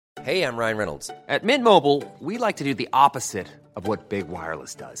Hey, I'm Ryan Reynolds. At Mint Mobile, we like to do the opposite of what Big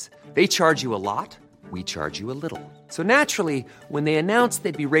Wireless does. They charge you a lot, we charge you a little. So naturally, when they announced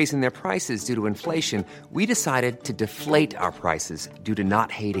they'd be raising their prices due to inflation, we decided to deflate our prices due to not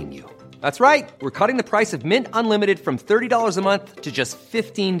hating you. That's right. We're cutting the price of Mint Unlimited from $30 a month to just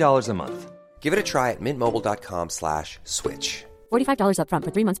 $15 a month. Give it a try at mintmobile.com/switch. $45 up front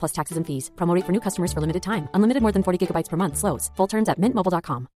for 3 months plus taxes and fees. Promo rate for new customers for limited time. Unlimited more than 40 gigabytes per month slows. Full terms at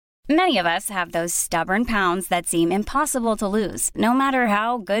mintmobile.com. Many of us have those stubborn pounds that seem impossible to lose, no matter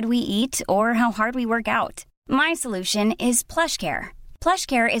how good we eat or how hard we work out. My solution is PlushCare.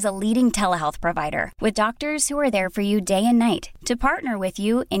 PlushCare is a leading telehealth provider with doctors who are there for you day and night to partner with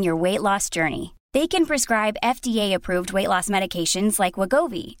you in your weight loss journey. They can prescribe FDA-approved weight loss medications like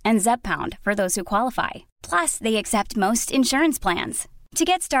Wegovy and Zepbound for those who qualify. Plus, they accept most insurance plans. To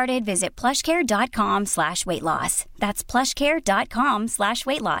get started, visit plushcare.com/weightloss. That's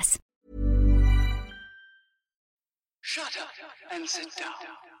plushcare.com/weightloss. Shut up and sit down.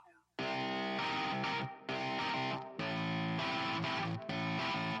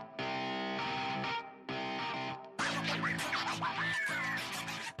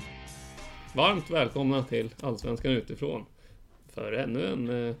 Varmt välkomna till Allsvenskan utifrån för ännu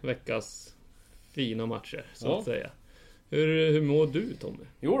en veckas fina matcher, så att säga. Hur mår du, Tommy?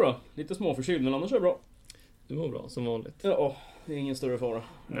 Jo då, lite småförkyld, men annars är det bra. Du mår bra, som vanligt. Ja, det är ingen större fara.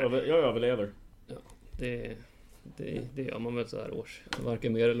 Jag överlever. Ja, det gör man väl så här års.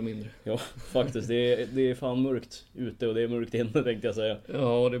 Varken mer eller mindre. Ja, faktiskt. Det är fan mörkt ute och det är mörkt inne, tänkte jag säga.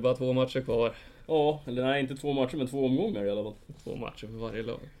 Ja, och det är bara 2 matcher kvar. Ja, eller nej, inte 2 matcher, men 2 omgångar i alla fall. 2 matcher för varje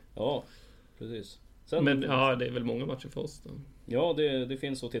lag. Ja, precis. Men ja, det är väl många matcher för oss då. Ja, det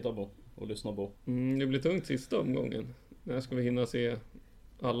finns att titta på och lyssna på. Det blir tungt sista omgången. När ska vi hinna se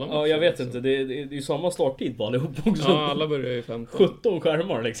alla matcher? Ja, jag vet inte. Det är ju samma starttid på allihop också. Ja, alla börjar i 15. 17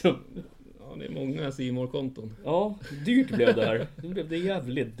 skärmar liksom. Ja, det är många C-more-konton. Ja, dyrt blev det här. Det blev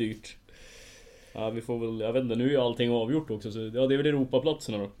jävligt dyrt. Ja, vi får väl, jag vet inte, nu är ju allting avgjort också. Så, ja, det är väl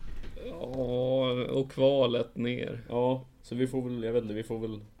Europaplatserna då. Ja, och kvalet ner. Ja, så vi får väl, jag vet inte, vi får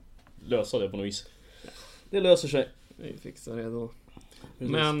väl lösa det på något vis. Det löser sig. Vi fixar det då.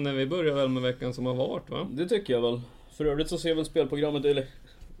 Precis. Men vi börjar väl med veckan som har varit, va? Det tycker jag väl. För övrigt så ser väl spelprogrammet, eller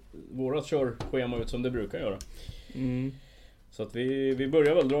vårat körschema ut som det brukar göra. Så att vi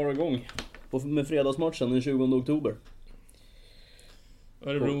börjar väl dra igång med fredagsmatchen den 20 oktober.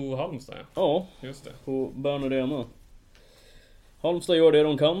 Örebro-Halmstad, ja. Ja, just det. På Bern Arena. Halmstad gör det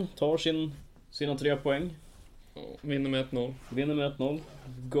de kan, tar sina 3 poäng. Vinner med 1-0. Vinner med 1-0.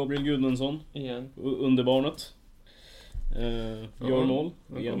 Gabriel Gudmundsson igen. Underbarnet. Gör mål.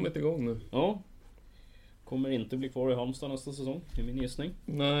 Han har kommit igång nu. Ja. Kommer inte bli kvar i Halmstad nästa säsong, i min gissning.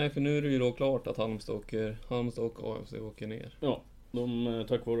 Nej, för nu är det ju då klart att Halmstad och AFC åker ner. Ja,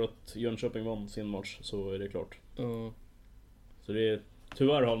 tack vare att Jönköping vann sin match så är det klart. Ja. Så det är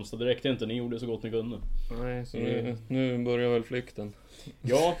tyvärr Halmstad, det räckte inte, ni gjorde så gott ni kunde. Nej, så nu börjar väl flykten.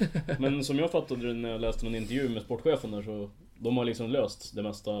 Ja, men som jag fattade det när jag läste en intervju med sportchefen där, så de har liksom löst det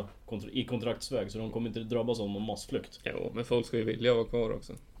mesta i kontraktsväg, så de kommer inte drabbas av någon massflykt. Jo, men folk ska ju vilja vara kvar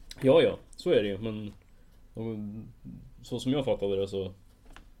också. Ja, så är det ju, men så som jag fattade det så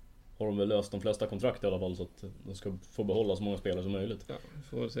har de väl löst de flesta kontrakt i alla fall, så att de ska få behålla så många spelare som möjligt. Ja, vi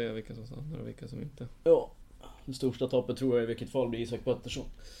får väl se vilka som stannar och vilka som inte. Ja, det största tappet tror jag i vilket fall blir Isak Pettersson.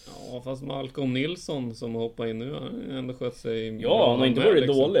 Ja, fast Malcolm Nilsson som hoppar in nu har ändå skött sig. Ja, han har inte varit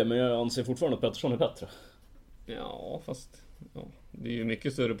dålig, men jag anser fortfarande att Pettersson är bättre. Ja, fast det är ju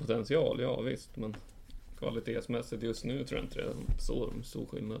mycket större potential, ja visst, men kvalitetsmässigt just nu tror jag inte det är så stor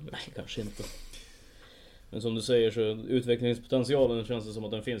skillnad. Liksom. Nej, kanske inte. Men som du säger så utvecklingspotentialen känns det som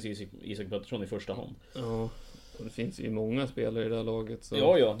att den finns i Isak Pettersson i första hand. Ja, och det finns ju många spelare i det här laget. Så.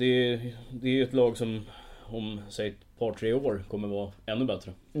 Ja, det är ett lag som om säg ett par 3 år kommer vara ännu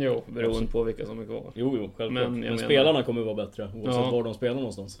bättre. Jo, beroende på vilka som är kvar. Jo, självklart. Men spelarna kommer vara bättre oavsett var de spelar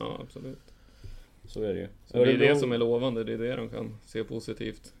någonstans. Ja, absolut. Så är det ju. Så det är det som är lovande, det är det de kan se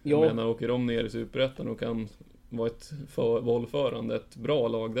positivt. Ja. Jag menar, åker de ner i Superettan och kan vara ett bollförande, ett bra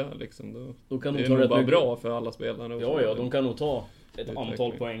lag där liksom. Då kan det de ta nog bara mycket bra för alla spelare. Ja, de kan nog ta ett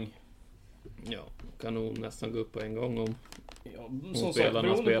antal poäng. Ja, kan nog nästan gå upp på en gång om som sagt,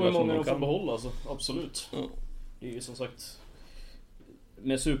 beroende på hur många de får behålla så absolut. Ja. Det är ju som sagt,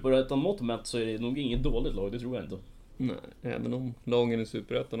 med Superettan mått mätt så är det nog inget dåligt lag, det tror jag inte. Nej, även om lagen i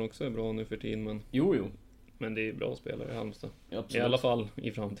Superettan också är bra nu för tiden, men Jo. Men det är bra spelare i Halmstad. Ja, i alla fall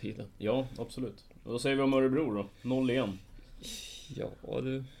i framtiden. Ja, absolut. Och då säger vi om Örebro då, 0 igen. Ja,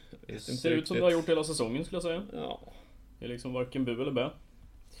 du ser ut som du har gjort hela säsongen skulle jag säga. Ja. Det är liksom varken bu eller bä.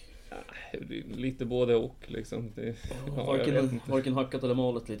 Lite både och liksom. Varken hackat eller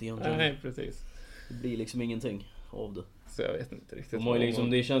malet lite egentligen. Nej, precis. Det blir liksom ingenting av det. Så jag vet inte riktigt. De har ju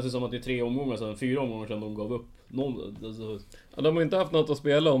liksom, det känns ju som att det är 3 omgångar sedan, 4 omgångar sedan de gav upp. Alltså. Ja, de har inte haft något att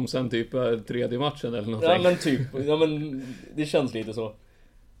spela om sen typ tredje matchen eller någonting. Ja men typ, ja men det känns lite så.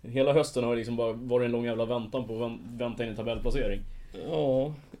 Hela hösten har liksom bara varit en lång jävla väntan på vänta in en tabellplacering.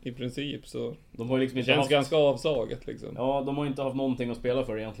 Ja, i princip så. De har liksom det inte känns haft... ganska avslaget liksom. Ja, de har inte haft någonting att spela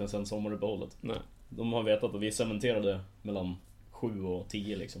för egentligen sen sommaruppehållet. Nej. De har vetat att vi cementerade mellan 7 och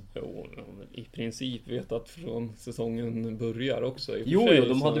 10 liksom. Jo, men i princip vetat från säsongen börjar också. Jo,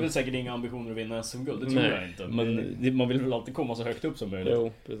 de hade väl säkert inga ambitioner att vinna SM-guld, det tror jag inte. Men man vill väl alltid komma så högt upp som möjligt.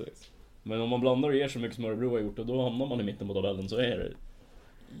 Jo, precis. Men om man blandar och ger så mycket som Örebro har gjort, och då hamnar man i mitten på tabellen, så är det...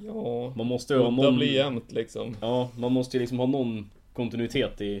 Ja, man måste ha någon... blir jämnt liksom. Ja, man måste ju liksom ha någon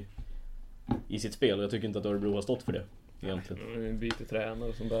kontinuitet i sitt spel, och jag tycker inte att Örebro har stått för det egentligen. Vi byter tränare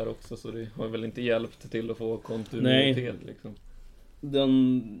och sånt där också, så det har väl inte hjälpt till att få kontinuitet. Nej. Liksom.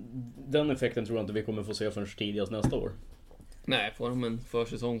 Den effekten tror jag inte vi kommer få se förrän tidigast nästa år. Nej, får de en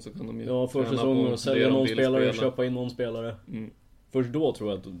försäsong så kan de ju... Ja, försäsong och sälja någon spelare, köpa in någon spelare. Först då tror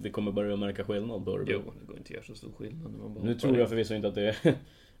jag att vi kommer börja märka skillnad på Örebro. Jo, det går inte att göra så stor skillnad. Nu tror jag förvisso inte att det är...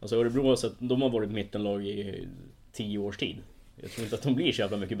 Alltså Örebro har sett, de har varit mittenlag i 10 års tid. Jag tror inte att de blir så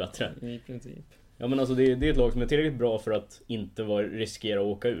jävla mycket bättre. I princip. Ja men alltså det är ett lag som är tillräckligt bra för att inte riskera att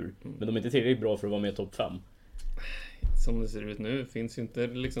åka ur. Men de är inte tillräckligt bra för att vara med i topp 5. Som det ser ut nu finns ju inte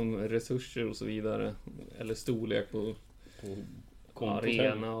liksom resurser och så vidare. Eller storlek på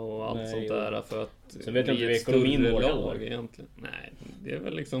arena och allt sånt där för att sen vet jag inte hur ekonomin går lag egentligen. Nej, det är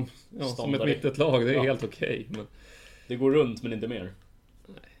väl liksom som ett mittet lag, det är helt okej. Men... det går runt men inte mer.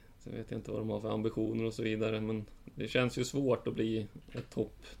 Nej, så vet jag inte vad de har för ambitioner och så vidare, men det känns ju svårt att bli ett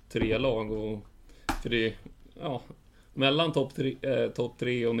topp 3-lag och för det, mellan topp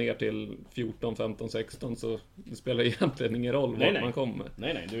 3 och ner till 14, 15, 16 så det spelar egentligen ingen roll vart man kommer.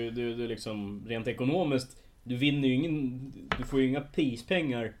 Nej, du liksom rent ekonomiskt, du vinner ju du får ju inga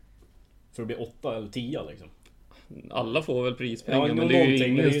prispengar för att bli 8 eller 10 liksom. Alla får väl prispengar, men det är ju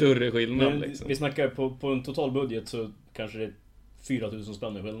ingen större skillnad liksom. Vi snackar på en total budget så kanske det är 4000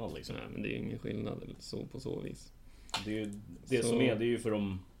 spänn i skillnad liksom. Nej, men det är ingen skillnad så på så vis. Det är ju det som är, det är ju för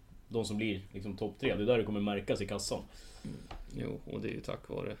de som blir liksom topp 3. Det är där det kommer märkas i kassan. Jo, och det är ju tack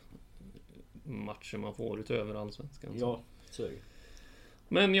vare matcher man får utöver allsvenskan. Ja, så är det.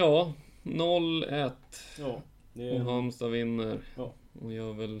 Men ja, 0-1. Ja, och Halmstad vinner. Ja. Och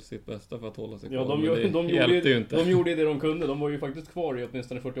gör väl sitt bästa för att hålla sig kvar. Ja, de gjorde det de kunde. De var ju faktiskt kvar i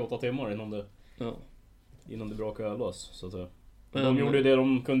åtminstone 48 timmar innan det brakade lös, så att säga. De gjorde det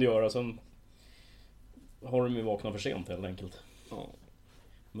de kunde göra, sen har de ju vaknat för sent helt enkelt. Ja.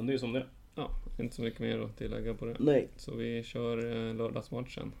 Men det är som det. Ja, inte så mycket mer att tillägga på det. Nej. Så vi kör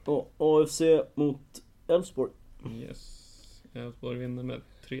lördagsmatchen. Ja, AFC mot Elfsborg. Yes. Elfsborg vinner med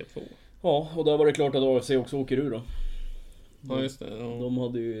 3-2. Ja, och där var det klart att AFC också åker ur då. Ja, just det.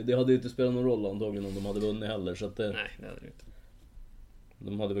 Ja. Det hade ju inte spelat någon roll antagligen om de hade vunnit heller, så att nej, det hade det inte.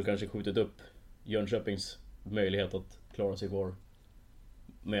 De hade väl kanske skjutit upp Jönköpings möjlighet att klara sig kvar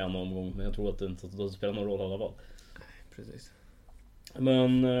med en omgång, men jag tror att det inte spelar någon roll i alla fall. Nej, precis.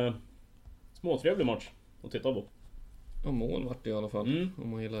 Men småtrevlig match att titta på. Ja, mål vart det i alla fall, om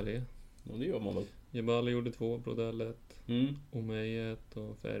man gillar det. Ja, det gör man väl. Jebali gjorde 2, Brodell 1, Omey 1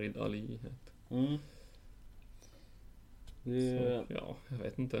 och Ferid Ali 1. Så, ja, jag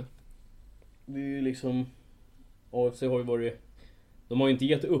vet inte. Det är ju liksom... AFC har ju varit... De har ju inte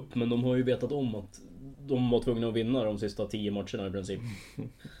gett upp, men de har ju vetat om att de var tvungna att vinna de sista 10 matcherna i princip.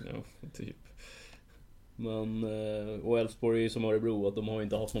 Ja, typ. Men... Och Elfsborg som Örebro, att de har ju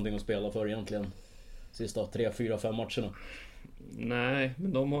inte haft någonting att spela för egentligen. Sista 3, 4, 5 matcherna. Nej,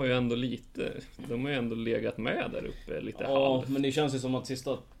 men de har ju ändå lite... De har ju ändå legat med där uppe lite halvt. Ja, men det känns ju som att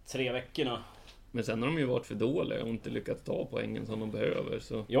sista 3 veckorna... Men sen har de ju varit för dåliga och inte lyckats ta poängen som de behöver,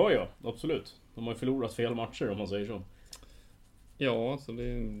 så... Ja, absolut. De har ju förlorat fel matcher om man säger så. Ja, så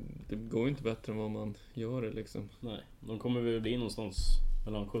det går ju inte bättre än vad man gör det liksom. Nej, de kommer väl bli någonstans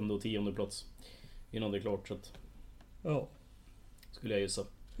mellan 7:e och 10:e plats innan det är klart, så att... Ja. Skulle jag gissa.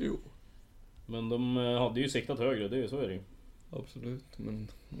 Jo. Men de hade ju siktat högre, det är ju så är det ju. Absolut, men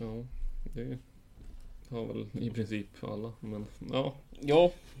ja, det har väl i princip alla, men ja.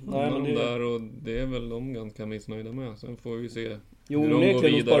 Ja, nej, men det... där, och det är väl de ganska missnöjda med. Sen får vi se hur de går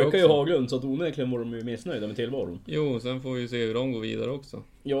vidare. De sparkar ju Haglund, så att onekligen var de ju missnöjda med tillvaron. Jo, sen får vi se hur de går vidare också.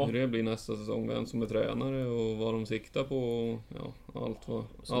 Ja. Hur det blir nästa säsong, vem som är tränare och vad de siktar på och ja,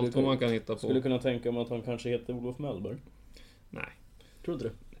 allt vad man kan hitta på. Skulle kunna tänka mig att han kanske heter Olof Mellberg. Nej. Tror du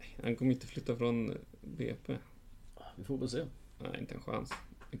det? Nej, han kommer inte flytta från BP. Vi får väl se. Nej, inte en chans.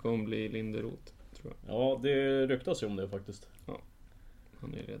 Det kommer bli Linderoth, tror jag. Ja, det ryktas ju om det faktiskt. Ja,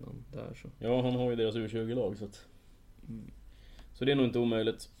 han är redan där så. Ja, han har ju deras U20-lag så att... Så det är nog inte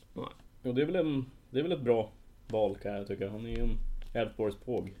omöjligt. Nej. Och det är väl ett bra val kan jag tycka. Han är ju en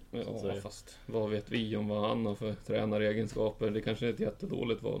Elfsborgspåg. Ja, fast vad vet vi om vad han har för tränaregenskaper? Det kanske är ett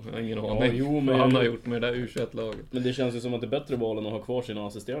jättedåligt val. Jag har ingen aning vad han har gjort med det där U21-laget. Men det känns ju som att det är bättre val än att ha kvar sina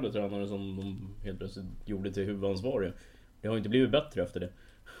assisterande tränare som de helt plötsligt gjorde till huvudansvariga. Det har ju inte blivit bättre efter det.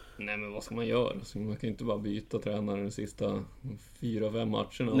 Nej, men vad ska man göra? Så man kan ju inte bara byta tränare de sista 4-5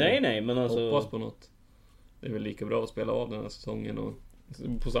 matcherna. Nej, men alltså... Hoppas på något. Det är väl lika bra att spela av den här säsongen och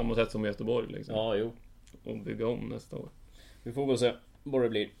på samma sätt som Göteborg liksom. Ja, jo. Och bygga om nästa år. Vi får väl se vad det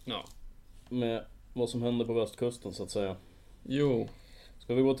blir. Ja. Med vad som händer på västkusten så att säga. Jo.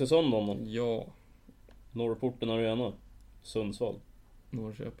 Ska vi gå till söndagen då? Ja. Norrporten Arena. Sundsvall.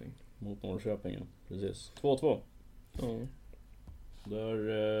 Norrköping. Mot Norrköping, ja. Precis. 2-2. Ja.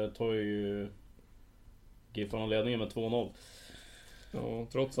 Där tar ju Giffarna ledningen med 2-0. Ja,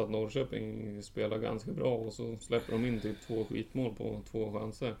 trots att Norrköping spelar ganska bra och så släpper de in typ 2 skitmål på 2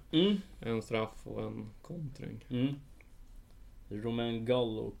 chanser. En straff och en kontring. Romain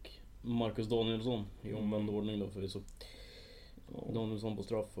Gall och Marcus Danielsson i omvänd ordning då förvisso. Ja. Danielsson på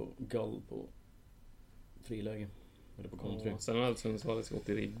straff och Gall på friläge. Eller på kontring. Ja, sen hade Sundsvall skott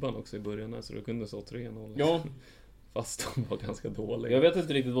i ribban också i början här, så det kunde stå 3-0. Ja. Fast de var ganska dåliga. Jag vet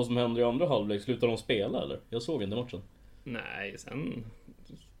inte riktigt vad som händer i andra halvlek. Slutar de spela eller? Jag såg inte matchen. Nej, sen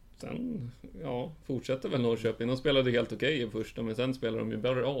fortsätter väl Norrköping. De spelade helt okej i första, men sen spelar de ju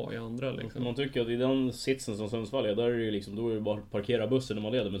bra i andra liksom. Man tycker att i den sitsen som Sundsvall är, där är det ju liksom, då är det bara att parkera bussen när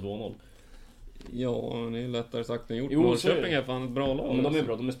man leder med 2-0. Ja, det är lättare sagt än gjort. Norrköping är fan ett bra lag. Ja, men de är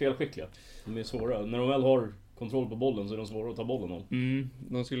bra, de är spelskickliga. De är svåra. När de väl har kontroll på bollen så är de svåra att ta bollen av.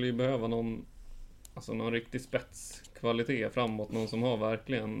 De skulle ju behöva någon riktig spetskvalitet framåt. Någon som har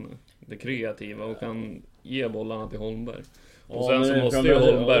verkligen det kreativa och kan ge bollarna till Holmberg. Och sen så måste ju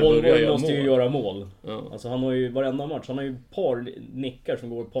Holmberg börja göra mål. Ja. Alltså han har ju varenda match, han har ju ett par nickar som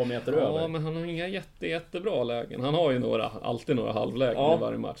går ett par meter över. Ja, men han har inga jättebra lägen. Han har ju alltid några halvlägen i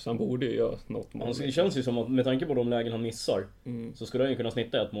varje match. Han borde ju göra något mål. Det känns ju som att med tanke på de lägen han missar så skulle han ju kunna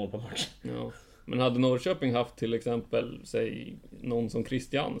snitta ett mål per match. Ja. Men hade Norrköping haft till exempel, säg någon som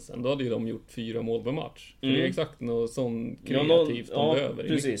Christiansen, då hade ju de gjort 4 mål per match. För det är exakt något sånt kreativt de behöver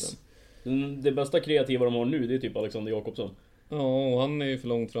precis. I mitten. Det bästa kreativa de har nu, det är typ Alexander Jakobsson. Ja, och han är ju för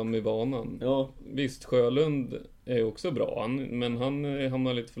långt fram i banan. Ja. Visst, Sjölund är ju också bra, men han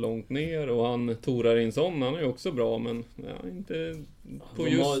hamnar lite för långt ner. Och han Torarinsson, han är ju också bra, men inte på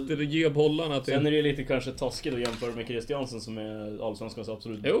ge bollarna till. Sen är det lite kanske taskigt att jämföra med Christiansen som är allsvenskans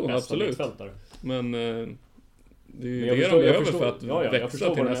absolut bästa mittfältare. Men det är ju det de behöver för att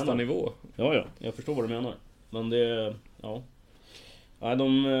växa till nästa nivå. Ja, jag förstår vad du menar. Men det,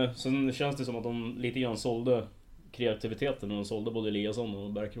 Nej, sen känns det som att de lite grann sålde kreativiteten när de sålde både Eliasson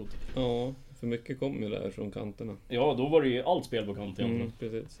och Bärkroth. Ja, för mycket kom ju där från kanterna. Ja, då var det ju allt spel på kant egentligen.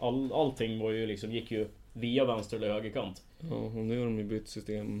 Precis. Allting var ju liksom, gick ju via vänster eller höger kant. Ja, och nu har de ju bytt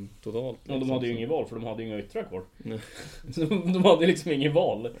system totalt. Ja, de hade ju inget val för de hade ju inga yttrar kvar. Nej. De hade liksom inget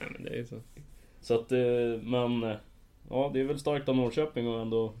val. Nej, men det är ju så. Så att, men... Ja, det är väl starkt av Norrköping och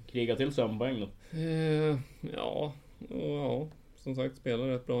ändå kriga till 5 poäng då. Ja, som sagt spelar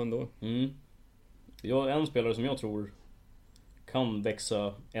rätt bra ändå. En spelare som jag tror kan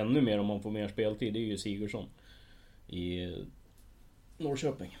växa ännu mer om man får mer speltid, det är ju Sigurdsson i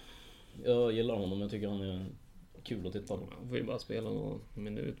Norrköping. Jag gillar honom, jag tycker han är kul att titta på. Han får ju bara spela någon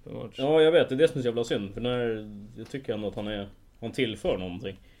minut per match. Ja, jag vet, det är det som är så jävla synd. För jag tycker ändå att han tillför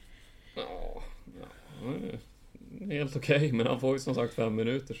någonting. Ja, helt okej, men han får ju som sagt 5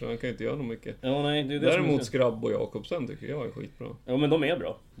 minuter så han kan ju inte göra något mycket. Ja, nej, det är det. Däremot Skrabb och Jakobsen tycker jag är skitbra. Ja, men de är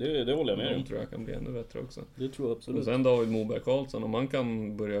bra. Det håller jag med om. De tror jag kan bli ännu bättre också. Det tror jag absolut. Och sen David Moberg Karlsson, om han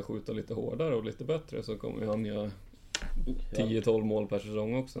kan börja skjuta lite hårdare och lite bättre så kommer han göra 10-12 mål per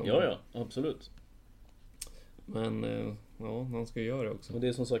säsong också. Ja, absolut. Men han ska göra det också. Och det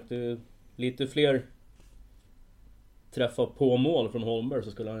är som sagt, det är lite fler träffa på mål från Holmberg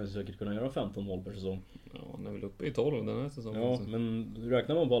så skulle han säkert kunna göra 15 mål per säsong. Ja, han är väl uppe i 12 den här säsongen. Ja, men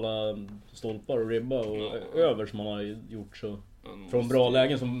räknar man på alla stolpar och ribba och över som man har gjort så från bra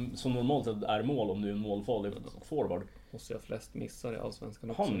lägen som normalt sett är mål om du är en målfarlig forward. Måste jag flest missar i allsvenskan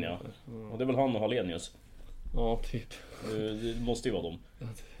också. Han och det är väl han och Hallenius. Ja, typ. Det måste ju vara dem.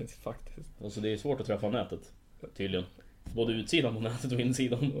 Faktiskt. Alltså det är svårt att träffa nätet tydligen. Både utsidan på nätet och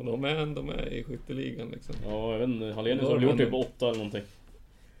insidan. Och de är i skytteligan liksom. Ja, jag vet inte, Hallenius har gjort typ 8 eller någonting.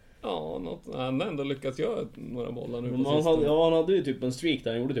 Ja, han har ändå lyckats göra några bollar nu på han hade ju typ en streak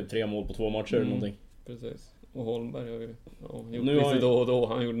där han gjorde typ 3 mål på 2 matcher eller någonting. Precis. Och Holmberg har ju gjort lite då och då.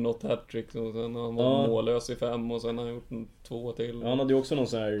 Han gjorde något hattrick och sen han var mållös i 5 och sen har han gjort 2 till. Ja, han hade ju också någon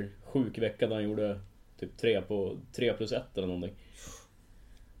sån här sjuk vecka där han gjorde typ 3+1 eller någonting.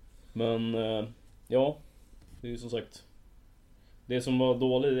 Men ja, det är ju som sagt. Det som var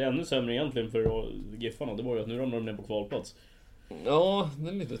dåligt, ännu sämre egentligen för Giffarna, det var ju att nu ramlar de ner på kvalplats. Ja, det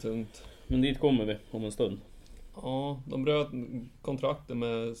är lite tungt. Men dit kommer vi om en stund. Ja, de bröt kontrakten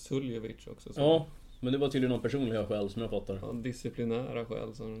med Suljevic också. Så. Ja, men det var tydligen någon personliga skäl som jag fattar. Ja, disciplinära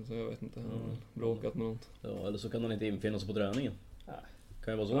skäl, så jag vet inte. Han har bråkat med något. Ja, eller så kan han inte infinna sig på träningen.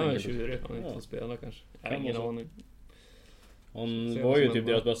 Kan ju vara så enkelt. enkelt. Tjurig, han inte får spela kanske. Ingen aning. Han var ju typ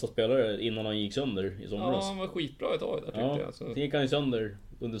deras bästa spelare innan han gick sönder i somras. Ja, han var skitbra ett tag där tyckte jag. Så. Sen gick han ju sönder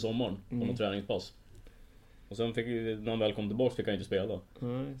under sommaren på något träningspass. Och sen när han väl kom tillbaka fick han inte spela.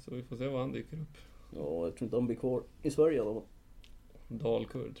 Nej, så vi får se vad han dyker upp. Ja, jag tror inte han blir kvar i Sverige i alla fall.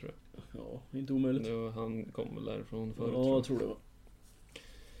 Dalkurd tror jag. Ja, inte omöjligt. Han kom väl därifrån förut. Ja, jag tror det var.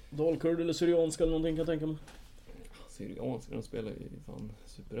 Dalkurd eller syrianska eller någonting kan jag tänka mig. Syrianska, de spelar ju fan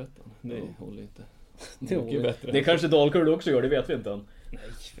Superettan. Det håller inte. Det är mycket bättre. Det kanske Dalkurd också gör, det vet vi inte än. Nej,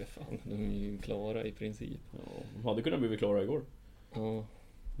 för fan. De är ju klara i princip. Ja, de hade kunnat bli klara igår. Ja.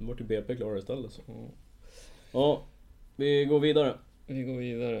 De var till BP klara istället. Så. Ja, vi går vidare.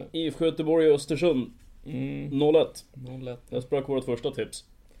 IFK Göteborg och Östersund. 0-1. Jag sprack vårt första tips.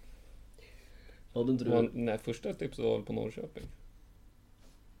 Hade inte du? Nej, första tipset var väl på Norrköping.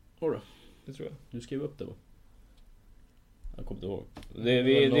 Var det? Det tror jag. Du skrev upp det va? Jag kommer inte ihåg.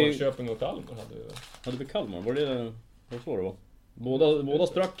 Norrköping och Kalmar hade vi väl. Hade vi Kalmar? Var det så det var? Båda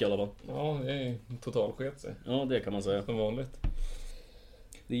sprack i alla fall. Ja, det är totalsket sig. Ja, det kan man säga. Som vanligt.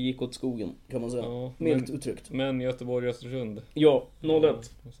 Det gick åt skogen, kan man säga. Ja, milt uttryckt. Men Göteborg och Östersund. Ja, 0-1. Ja,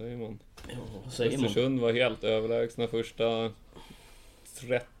 vad säger man? Ja, vad säger Östersund var helt överlägsna första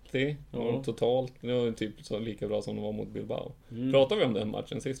 30 totalt. Det var typ så lika bra som de var mot Bilbao. Pratade vi om den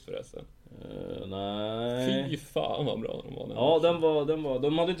matchen sist förresten? Nej. Fy fan vad bra de var. Ja, den var.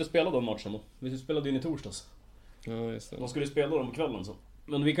 De hade inte spelat den matchen då. Vi spelade in i torsdags. Ja, just det. De skulle spela dem på kvällen så.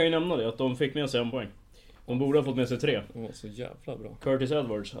 Men vi kan ju nämna det, att de fick med sig 1 poäng. De borde ha fått med sig 3. De var så jävla bra. Curtis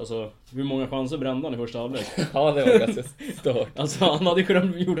Edwards, alltså hur många chanser brände han i första halvlek? Ja, det var ganska stört. Alltså han hade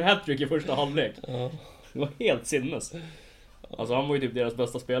kunnat gjort hattrick i första halvlek. Ja. Det var helt sinnes. Alltså han var ju typ deras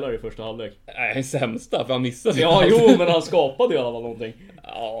bästa spelare i första halvlek. Nej, sämsta, för han missade. Ja, jo, men han skapade ju i alla fall någonting.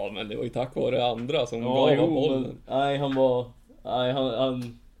 Ja, men det var ju tack vare andra som gav bollen. Men, nej,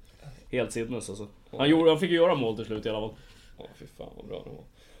 han helt sinnes alltså. Han fick ju göra mål till slut i alla fall. Ja, fy fan vad bra det var.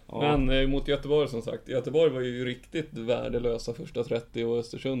 Ja. Men mot Göteborg som sagt, Göteborg var ju riktigt värdelösa första 30 och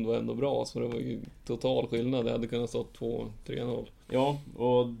Östersund var ändå bra, så det var ju total skillnad. Det hade kunnat stå 2-3-0. Ja,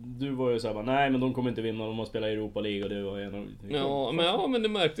 och du var ju såhär, nej men de kommer inte vinna, de har spelat i Europa League och det var en av... Ja, men det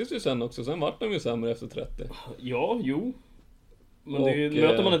märktes ju sen också, sen vart de ju sämre efter 30. Ja, jo. Men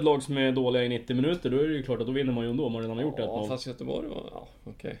möter man ett lag som är dåliga i 90 minuter, då är det ju klart att då vinner man ju ändå om man redan har gjort det. Ja, fast Göteborg var,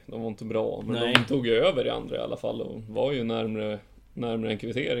 okej, de var inte bra, men de tog ju över i andra i alla fall och var ju närmare en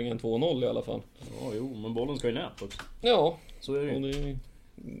kvittering än 2-0 i alla fall. Ja, jo, men bollen ska ju nät också. Ja, så är det ju. Och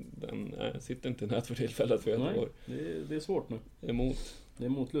den sitter inte i nät för tillfället för Göteborg. Nej, det är svårt nu. Det är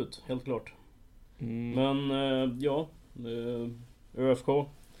motlut, helt klart. Men ja, ÖFK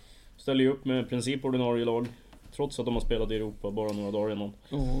ställer ju upp med princip ordinarie lag. Trots att de har spelat i Europa bara några dagar innan.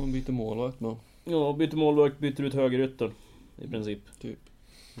 Ja, byter målvakt då. Ja, byter målvakt, byter ut högerytter i princip. Typ.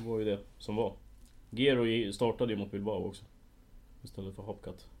 Det var ju det som var. Gero startade ju mot Bilbao också. Istället för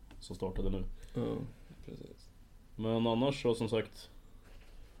Hopcat som startade nu. Ja, precis. Men annars så som sagt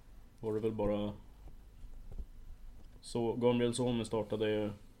var det väl bara så Gabrielsson startade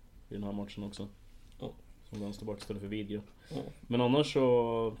i den här matchen också. Ja. Som vänsterback istället för Vidge. Ja. Men annars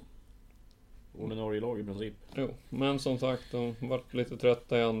så ordinarie lag i princip. Jo, men som sagt de vart lite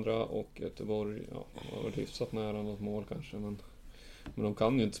trötta i andra och Göteborg var väl hyfsat nära något mål kanske, men de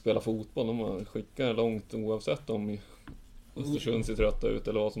kan ju inte spela fotboll. De har skickat långt oavsett om Östersund ser trötta ut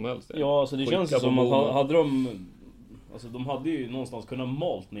eller vad som helst. Ja, alltså det känns som att hade de hade ju någonstans kunnat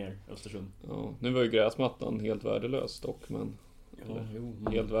malt ner Östersund. Ja, nu var ju gräsmattan helt värdelös dock, men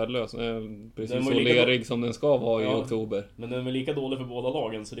helt värdelös. Precis så lerig som den ska vara i oktober. Men den är lika dålig för båda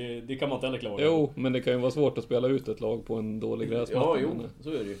lagen, så det kan man inte heller klara. Jo, men det kan ju vara svårt att spela ut ett lag på en dålig gräsmatta. Ja, jo, så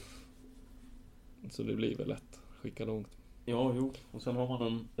är det ju. Så det blir väl lätt. Skicka långt. Ja, jo. Och sen har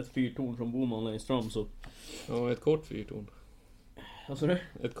man ett fyrtorn från Boman längst fram så. Ja, ett kort fyrtorn. Alltså det?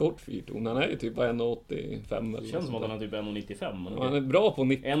 Ett kort fyrtorn. Han är ju typ 1,85 eller. Känns som att han är typ 1,95. Han är bra på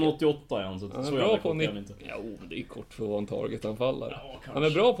 90. 1,88 är han, så han är så bra på 90. Jo, det är kort för att vara en targetanfallare. Ja, han är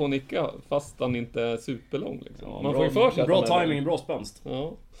bra på att nicka fast han inte är superlång liksom. Ja, man bra, får ju för sig bra timing, bra spänst.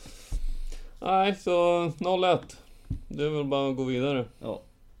 Ja. Nej, så 0-1. Det är väl bara att gå vidare. Ja.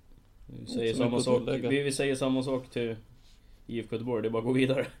 Vi säger samma sak till IFK Göteborg, det är bara att gå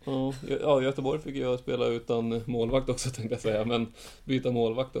vidare. Ja, Göteborg fick ju spela utan målvakt också, tänkte jag säga. Men byta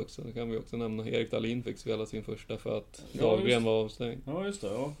målvakt också, det kan vi också nämna. Erik Dahlin fick spela sin första för att Dahlgren var avstängd. Ja, just det,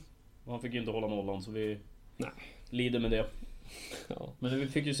 ja. Och han fick ju inte hålla nollan, så vi lider med det. Ja. Men vi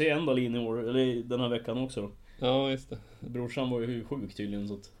fick ju se en Dahlin i år, eller den här veckan också då. Ja, just det. Brorsan var ju sjuk tydligen,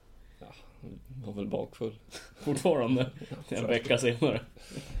 så att... Ja, han var väl bakfull. Fortfarande, en vecka senare.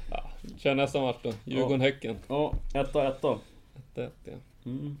 Ja, kör nästa match då. Djurgården-Häcken. Ja, 1-1. 1-1, ja.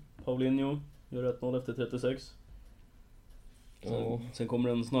 Paulinho gör 1-0 efter 36. Sen kommer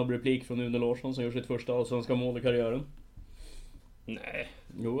en snabb replik från Une Larsson som gör sitt första allsvenska mål i karriären. Nej.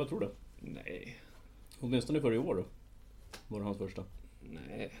 Jo, jag tror det. Nej. Åtminstone för i år då. Var det hans första?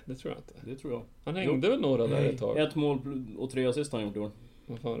 Nej, det tror jag inte. Det tror jag. Han hängde väl några där ett tag. 1 mål och 3 assist han gjort i år.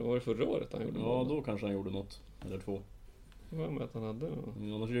 Vad fan, var det förra året han gjorde mål? Ja, då kanske han gjorde något. Eller 2. Vad med att han hade?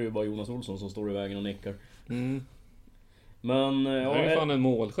 Annars är det ju bara Jonas Olsson som står i vägen och nickar. Men ja, det är fan en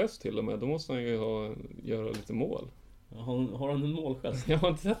målgest till och med. Då måste han ju göra lite mål. Har han en målgest? Jag har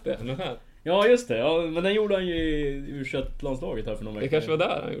inte sett det. Den här. Ja, just det. Ja, men den gjorde han ju i U21-landslaget här för någon vecka. Det kanske var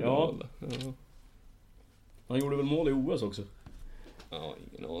där han gjorde mål. Ja. Han gjorde väl mål i OS också? Ja,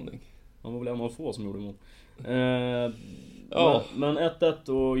 ingen aning. Han var väl en av få som gjorde mål. Men 1-1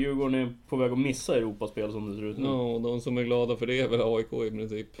 och Djurgården är på väg att missa Europaspel som det ser ut nu. Ja, de som är glada för det är väl AIK i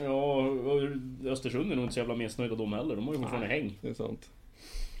princip. Ja, och Östersund är nog inte så jävla missnöjda de heller. De har ju fortfarande häng. Det är sant.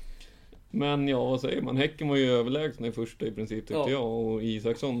 Men ja, vad säger man? Häcken var ju överlägsna i första i princip tyckte jag. Och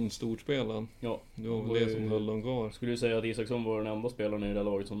Isaksson storspelaren. Ja. Det var väl det som höll dem kvar. Skulle ju säga att Isaksson var den enda spelaren i det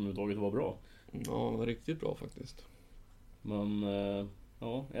laget som överhuvudtaget var bra. Ja, han var riktigt bra faktiskt. Men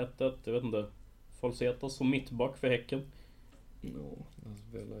ja, 1-1, jag vet inte. Falsetas som mittback för Häcken. Ja, han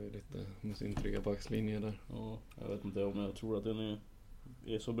spelar ju lite med sin trebackslinje där. Ja, jag vet inte om jag tror att den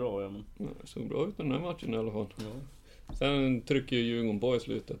är så bra. Men... Ja, det såg bra ut den här matchen i alla fall. Ja. Sen trycker ju Djurgården på i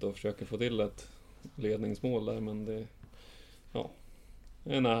slutet och försöker få till ett ledningsmål där, men det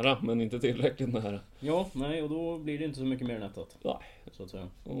är nära, men inte tillräckligt nära. Ja, nej, och då blir det inte så mycket mer än 1-1. Nej. Så att säga.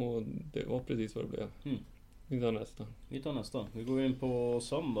 Och det var precis vad det blev. Vi tar nästa. Vi går in på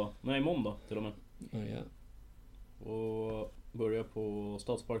måndag till och med. Ja. Och börjar på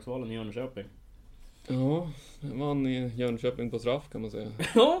Stadsparksvallen i Jönköping. Ja, vann i Jönköping på straff kan man säga.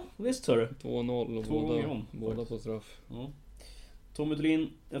 Ja, visst hör du. 2-0 och båda på straff. Ja. Tommy Thulin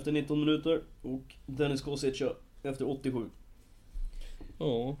efter 19 minuter och Dennis Kosic efter 87.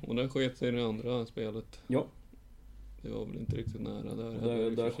 Ja, och där sket sig i det andra spelet. Ja. Det var väl inte riktigt nära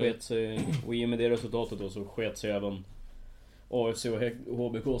där sket sig, och i och med det resultatet då så sket sig även AFC och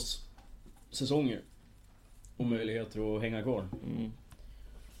HBKs säsonger och möjligheter att hänga kvar.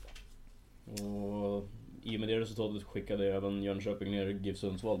 Och i och med det resultatet skickade även Jönköping ner GIF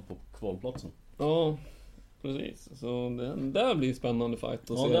Sundsvall på kvalplatsen. Ja, precis. Så den där blir spännande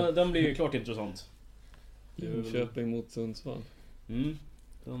fight att se. Ja, den blir ju klart intressant. Jönköping mot Sundsvall.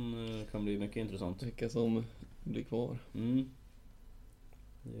 Den kan bli mycket intressant. Vilka som blir kvar.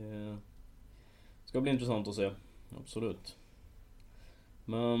 Det ska bli intressant att se. Absolut.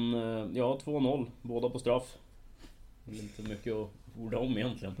 Men ja, 2-0. Båda på straff. Det är inte mycket att orda om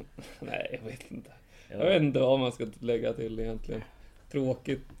egentligen. Nej, jag vet inte. Jag vet inte vad man ska lägga till egentligen.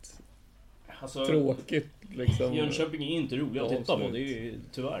 Tråkigt. Alltså, tråkigt liksom. Jönköping är inte roligt att titta på. Det är ju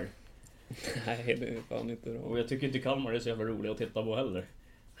tyvärr. Nej, det är fan inte bra. Och jag tycker inte Kalmar är så jävla roligt att titta på heller.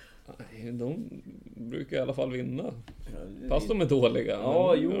 Nej, de brukar i alla fall vinna. Fast de är dåliga.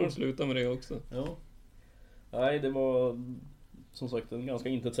 Ja, de slutar med det också. Ja. Nej, det var som sagt en ganska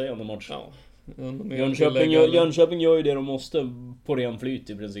intetsägande match. Ja. Jönköping gör ju det de måste på ren flyt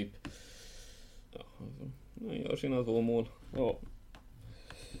i princip. Ja, de gör sina 2 mål. Ja.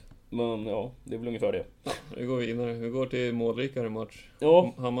 Men ja, det är väl ungefär det. Ja, vi går vidare. Vi går till målrikare match.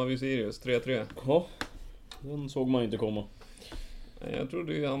 Ja. Hammarby-Sirius 3-3. Ja. Den såg man inte komma. Nej, jag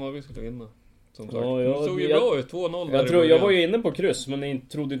trodde ju Hammarby skulle vinna. Som sagt. Ja, det såg ju bra ut, 2-0 jag var ju inne på kryss, men jag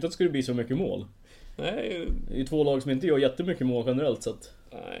trodde inte att det skulle bli så mycket mål. Nej. Det är ju 2 lag som inte gör jättemycket mål generellt sett.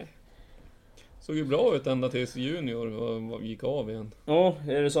 Nej. Såg ju bra ut ända tills junior gick av igen. Ja,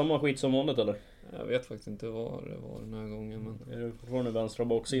 är det samma skit som vanligt eller? Jag vet faktiskt inte vad det var den här gången, men... Är det fortfarande vänstra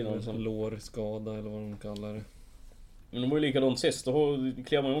baksidan? Som lårskada eller vad de kallar det. Men det var ju likadant sist, då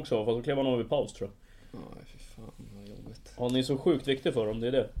klev man ju också av, fast då klev man av i paus tror jag. Nej, fy fan vad jobbigt. Han är så sjukt viktig för dem, det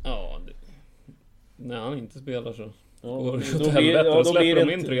är det. Ja, när han inte spelar så... Ja, då släpper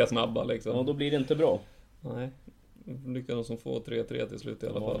de in 3 snabba liksom. Ja, då blir det inte bra. Nej. Lyckades de få 3-3 till slut i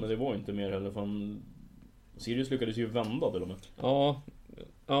alla fall. Men det var inte mer heller, för Sirius lyckades ju vända till och med. Ja,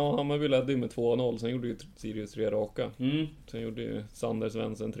 Ja, Hammarby ledde ju med 2-0. Sen gjorde ju Sirius 3 raka. Sen gjorde ju Sander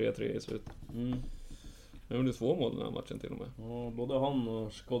Svensson 3-3 i slut. Han gjorde 2 mål den här matchen till och med. Ja, både han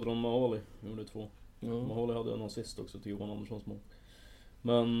och Skodron Mahali gjorde 2. Mahali hade en assist också till Johan Anderssons mål.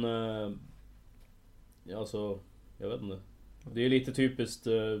 Men alltså, jag vet inte. Det är lite typiskt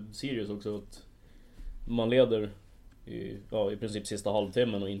Sirius också att man leder i princip sista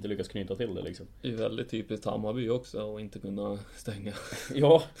halvtimmen och inte lyckas knyta till det liksom. Det är väldigt typiskt Hammarby också att inte kunna stänga.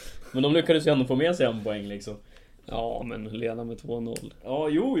 Ja, men de lyckades ju ändå få med sig en poäng liksom. Ja, men leda med 2-0. Ja,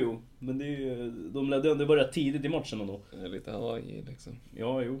 jo. Men det är ju, de ledde, det var rätt tidigt i matchen ändå. Det är lite Hawaii liksom.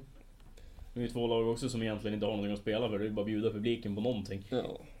 Ja, jo. Det är ju 2 lag också som egentligen inte har någonting att spela för. Det är bara bjuda publiken på någonting.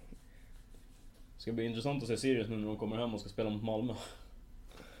 Ja. Det ska bli intressant att se Sirius nu när de kommer hem och ska spela mot Malmö.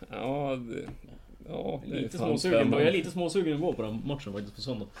 Ja, det är lite fan småsugen. spännande. Jag är lite småsugen att gå på den matchen faktiskt på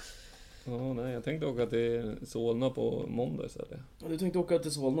söndag. Ja, nej, jag tänkte åka till Solna på måndag istället. Ja, du tänkte åka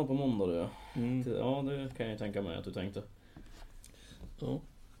till Solna på måndag då? Ja, det kan jag tänka mig att du tänkte.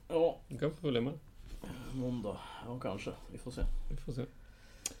 Ja. Du kan få följa med. Måndag, ja kanske. Vi får se.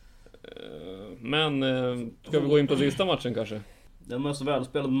 Men, ska vi gå in på sista matchen kanske? Den mest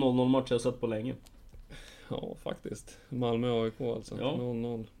välspelade 0-0-match jag sett på länge. Ja, faktiskt. Malmö-AIK alltså. Ja.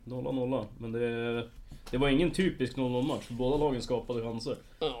 0-0. 0-0. Men det var ingen typisk 0-0-match. Båda lagen skapade chanser.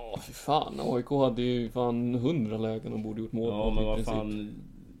 Ja, för fan. AIK hade ju fan 100 lägen och borde gjort mål. Ja, men vad fan.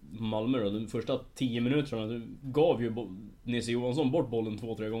 Malmö då, de första 10 minuterna gav ju Nisse Johansson bort bollen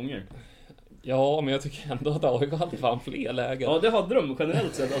 2-3 gånger. Ja, men jag tycker ändå att AIK hade fan fler lägen. Ja, det hade de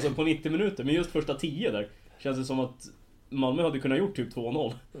generellt sett, alltså på 90 minuter. Men just första 10 där känns det som att Malmö hade kunnat gjort typ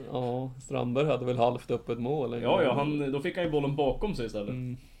 2-0. Ja, Strandberg hade väl halvt upp ett mål. Ja, då fick han ju bollen bakom sig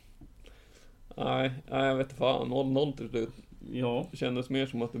istället. Nej, jag vet inte fan. 0-0 till slut. Ja. Det kändes mer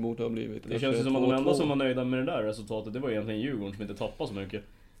som att det borde ha blivit. Det känns som att de enda som var nöjda med det där resultatet, det var egentligen Djurgården som inte tappade så mycket.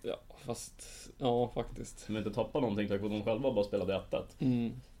 Ja, fast... Ja, faktiskt. Som inte tappade någonting tack vare att de själva bara spelade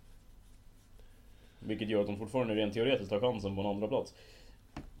 1-1. Vilket gör att de fortfarande rent teoretiskt har chansen på en andra plats.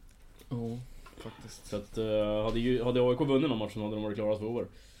 Ja, faktiskt. Så att hade AIK vunnit någon match så hade de varit klara för over.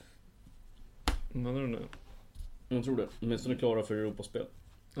 Hade de det? Jag tror det. Åtminstone klara för Europaspel.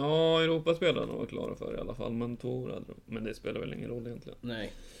 Ja, Europaspel hade de varit klara för i alla fall. Men 2 år hade de. Men det spelar väl ingen roll egentligen.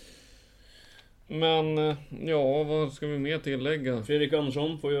 Nej. Men, ja, vad ska vi mer tillägga? Fredrik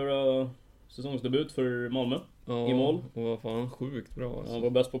Andersson får göra säsongsdebut för Malmö. I mål. Och var fan sjukt bra alltså. Han var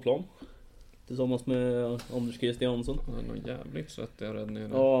bäst på plan. Tillsammans med Anders Christiansen. Han är nog jävligt svettig och räddning.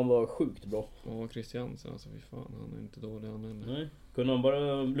 Ja, han var sjukt bra. Ja, Christiansen alltså, fy fan, han är inte dålig han heller. Nej, kunde han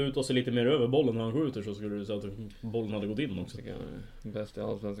bara luta sig lite mer över bollen när han skjuter så skulle du säga att bollen hade gått in också. Jag tycker han är bäst i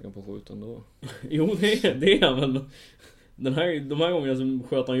allsvenskan på skjut ändå. Jo, det är han väl. De här gångerna så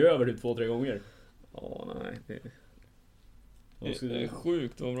sköt han ju över typ 2-3 gånger. Ja, nej, det är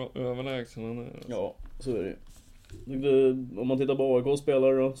sjukt vad bra överlägsen han är alltså. Ja, så är det. Om man tittar på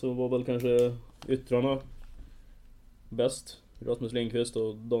AIK-spelare då, så var väl kanske yttrarna bäst. Rasmus Lindqvist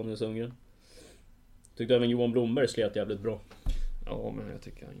och Daniel Sundgren. Tyckte även Johan Blomberg slet jävligt bra. Ja, men jag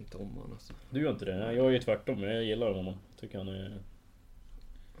tycker inte om han alltså. Du gör inte det? Nej, jag är ju tvärtom, jag gillar honom. Tycker han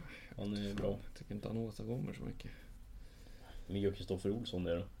är bra. Jag tycker inte han åstadkommer så mycket. Men gör Kristoffer Olsson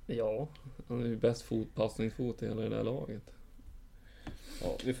det då? Ja, han är ju bäst passningsfot i hela det där laget.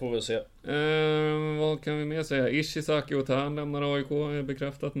 Ja, vi får väl se. Vad kan vi mer säga? Ishizaki och Tern lämnar AIK, är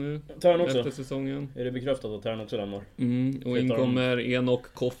bekräftat nu. Tern också? Efter säsongen. Är det bekräftat att Tern också lämnar? Och in kommer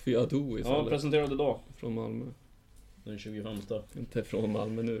Enok Kofi Adu istället. Ja, presenterade idag. Från Malmö. Den 25. Inte från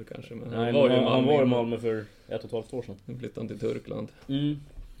Malmö nu kanske, men nej, han var i Malmö för 1,5 år sedan. Nu flyttade han till Turkland.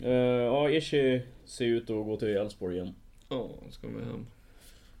 Ja, Ishi ser ut att gå till Elfsborg igen. Ja, ska vi hem.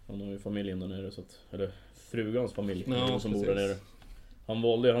 Han har ju familjen där nere, så att, eller frugans familj ja, som bor där nere.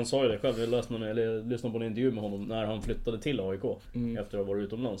 Han sa ju det själv, jag lyssnade på en intervju med honom när han flyttade till AIK efter att ha varit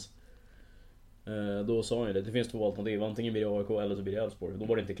utomlands. Då sa han ju det finns 2 alternativ, antingen blir det AIK eller så blir det Elfsborg. Då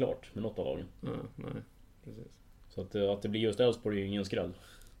var det inte klart med något av lagen. Nej, precis. Så att det blir just Elfsborg är ju ingen skräll.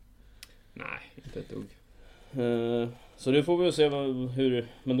 Nej, inte ett dugg. Så det får vi se hur,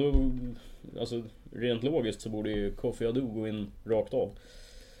 men då, alltså rent logiskt så borde ju Kofi Adu gå in rakt av.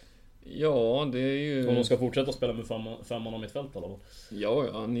 Ja, det är ju... Om de ska fortsätta spela med 5 man mitt fält i alla fall. Ja,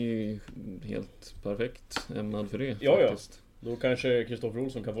 han är ju helt perfekt ämnad för det. Ja, faktiskt. Ja. Då kanske Kristoffer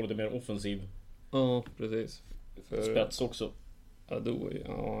Olsson kan få lite mer offensiv. Ja, precis. Spets också. Ja,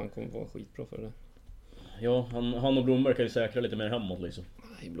 han kommer vara skitbra för det. Ja, han och Blomberg kan ju säkra lite mer hemåt liksom.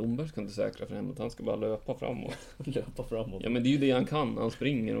 Nej, Blomberg ska inte säkra för hemåt. Han ska bara löpa framåt. Löpa framåt. Ja, men det är ju det han kan. Han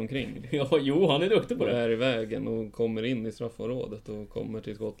springer omkring. Ja, jo, han är duktig på det. Och är i vägen och kommer in i straffområdet och kommer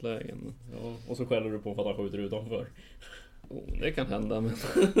till skottlägen. Ja, och så skäller du på för att han skjuter utanför. Det kan hända, men...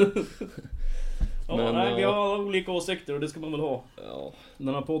 Nej, vi har alla olika åsikter och det ska man väl ha. Ja.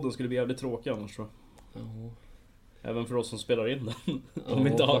 Den här podden skulle bli jävligt tråkig annars, tror jag. Ja. Även för oss som spelar in den.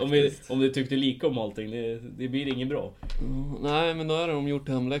 Ja, om vi tyckte lika om allting, det blir inget bra. Nej, men då är de gjort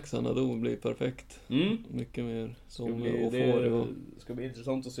hemläxarna, då blir det perfekt. Mycket mer som det ska bli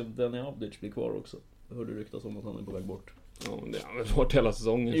intressant att se om Danny Avdic blir kvar också. Jag hörde ryktas om att han är på väg bort. Ja, men det har väl varit hela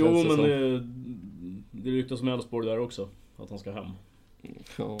säsongen. Jo, men det ryktas om Elfsborg där också, att han ska hem.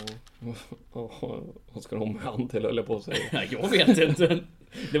 Ja, vad ska de med han till, höll jag på att säga. Jag vet inte.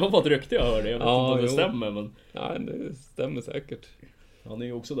 Det var bara ett rykte jag hörde. Jag vet inte om det stämmer, men... Ja, det stämmer säkert. Han är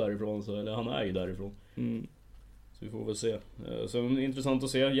ju också därifrån, eller han är ju därifrån. Så vi får väl se. Så intressant att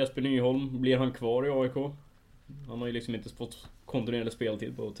se. Jesper Nyholm, blir han kvar i AIK? Han har ju liksom inte fått kontinuerlig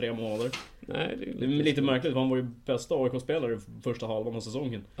speltid på 3 månader. Nej, det är lite märkligt, för han var ju bästa AIK-spelare första halvan av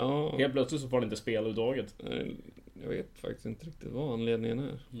säsongen. Ja. Helt plötsligt så får han inte spela överhuvudtaget. Jag vet faktiskt inte riktigt vad anledningen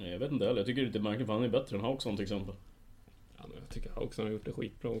är. Nej, jag vet inte heller. Jag tycker det är lite märkligt, för han är bättre än Hauksson till exempel. Ja, men jag tycker Hauksson har gjort det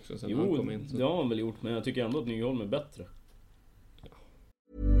skitbra också sen han kom in. Jo, det har han väl gjort, men jag tycker ändå att Nyholm är bättre.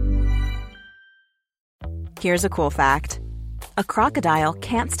 Here's a cool fact. A crocodile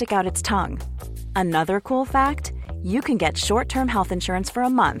can't stick out its tongue. Another cool fact, you can get short-term health insurance for a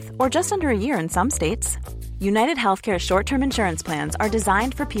month or just under a year in some states. United Healthcare short-term insurance plans are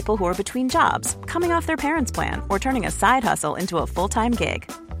designed for people who are between jobs, coming off their parents' plan, or turning a side hustle into a full-time gig.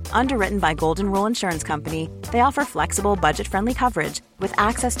 Underwritten by Golden Rule Insurance Company, they offer flexible, budget-friendly coverage with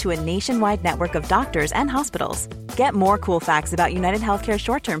access to a nationwide network of doctors and hospitals. Get more cool facts about United Healthcare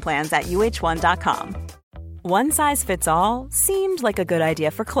short-term plans at uh1.com. One size fits all seemed like a good idea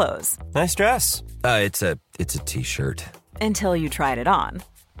for clothes. Nice dress. It's a t-shirt. Until you tried it on.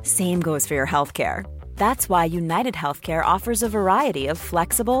 Same goes for your healthcare. That's why United Healthcare offers a variety of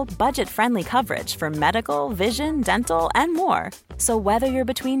flexible, budget-friendly coverage for medical, vision, dental, and more. So whether you're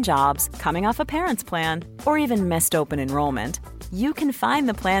between jobs, coming off a parent's plan, or even missed open enrollment, you can find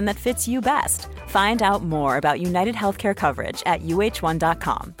the plan that fits you best. Find out more about United Healthcare coverage at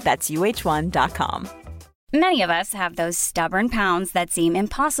uh1.com. That's uh1.com. Many of us have those stubborn pounds that seem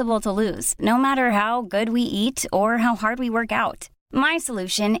impossible to lose, no matter how good we eat or how hard we work out. My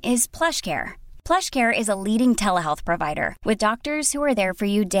solution is PlushCare. PlushCare is a leading telehealth provider with doctors who are there for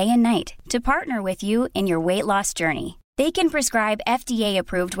you day and night to partner with you in your weight loss journey. They can prescribe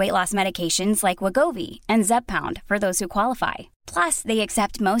FDA-approved weight loss medications like Wegovy and Zepbound for those who qualify. Plus, they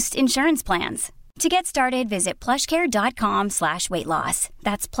accept most insurance plans. To get started, visit plushcare.com/weightloss.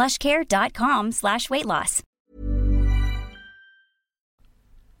 That's plushcare.com/weightloss.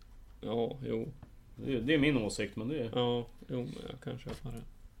 Ja, jo. Det är min åsikt, men det är... Ja, jo, men jag kan köpa det.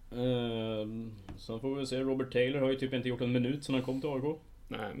 Sen får vi se, Robert Taylor har ju typ inte gjort en minut sedan han kom till AIK.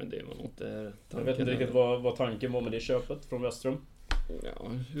 Nej, men det var nog inte tanken. Jag vet inte riktigt vad tanken var med det köpet från Westrum.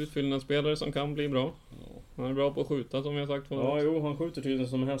 Ja, utfyllnadsspelare som kan bli bra. Han är bra på att skjuta, som jag sagt förut. Ja, jo, han skjuter tydligen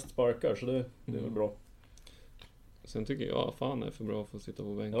som en häst sparkar, så det är väl bra. Sen tycker jag fan är för bra för att sitta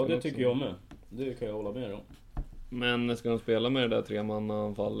på bänken. Ja, det tycker jag med. Det kan jag hålla med om. Men ska de spela med det där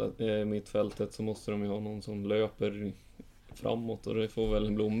tremannaanfallet, mittfältet, så måste de ju ha någon som löper framåt, och det får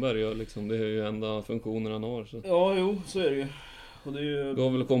väl Blomberg göra liksom. Det är ju enda funktionen han har. Så. Ja, jo, så är det ju. Och det är ju... Går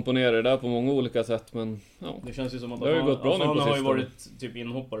väl att komponera det där på många olika sätt, men ja. Det känns ju som att det har ju gått bra nu på han har ju sistone. varit typ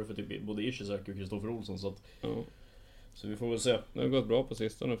inhoppare för typ både Ishizak och Kristoffer Olsson, så att... Ja. Så vi får väl se. Det har gått bra på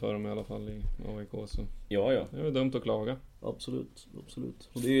sistone för dem i alla fall i AIK, så... Ja. Det är ju dumt att klaga. Absolut.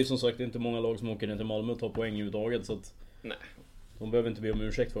 Och det är ju som sagt inte många lag som åker ner till Malmö och tar poäng överhuvudtaget, så att... Nej. De behöver inte be om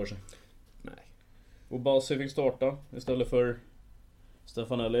ursäkt för sig. Nej. Och Bassi fick starta istället för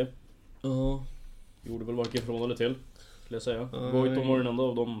Stefanelli. Ja. Gjorde väl varken från eller till, skulle jag säga. Goitom var den enda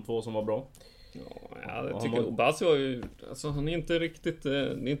av de två som var bra. Ja, jag tycker Bassi var ju... Alltså han är inte riktigt... Det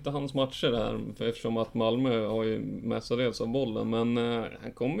är inte hans matcher där, eftersom att Malmö har ju mestadels av bollen. Men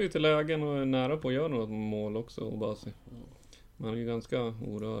han kommer ju till lägen och är nära på att göra något mål också, Bassi. Men han är ju ganska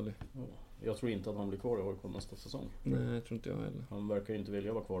orörlig. Jag tror inte att han blir kvar i AIK nästa säsong. Nej, jag tror inte jag heller. Han verkar ju inte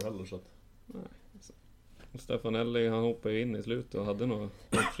vilja vara kvar heller, så att... Nej. Stefanelli, han hoppade ju in i slutet och hade något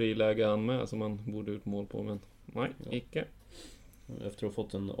friläge han med som han borde ut mål på, men nej, icke. Efter att ha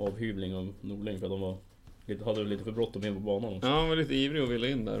fått en avhyvling av Norling, för att de hade lite för bråttom in på banan också. Ja, han var lite ivrig och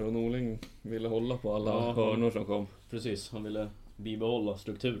ville in där, och Norling ville hålla på alla hörnor som kom. Precis, han ville bibehålla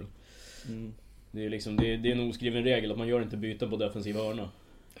strukturen. Det är liksom, det är en oskriven regel att man gör inte byten på defensiva hörna.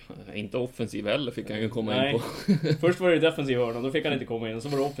 Inte offensiv heller fick han ju komma in på. Först var det defensiv hörna, då fick han inte komma in. Så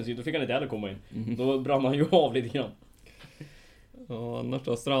var det offensiv, då fick han inte heller komma in. Då brann han ju av lite grann. Ja, annars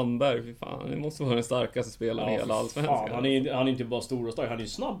då Strandberg, fy fan, det måste vara den starkaste spelaren i hela allsvenskan. Han är inte bara stor och stark, han är ju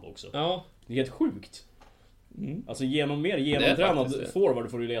snabb också. Ja. Det är helt sjukt. Alltså mer genomtränad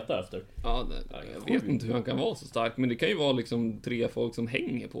forward får du leta efter. Ja, jag vet inte hur han kan vara så stark. Men det kan ju vara liksom 3 folk som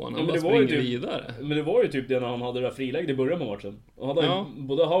hänger på honom. Han bara springer typ, vidare. Men det var ju typ det när han hade det där friläget i början med matchen. Och hade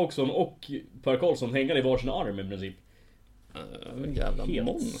både Hauksson och Per Karlsson hängade i varsin arm i princip. En jävla helt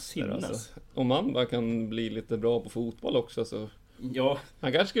monster alltså. Om han bara kan bli lite bra på fotboll också så... Ja.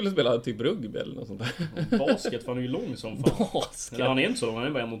 Han kanske skulle spela typ rugby eller något sånt där. Basket, för han är ju lång som fan. Eller han är inte så lång, han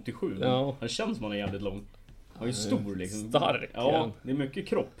är bara 1,87. Ja. Han känns som han är jävligt lång. Han är ju stor liksom. Stark. Ja, det är mycket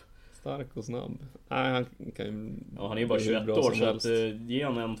kropp. Stark och snabb. Nej, han kan ju... Ja, han är ju bara 21 år så att ge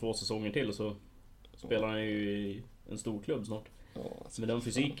han 1-2 säsonger till så spelar han ju i en stor klubb snart. Ja, med den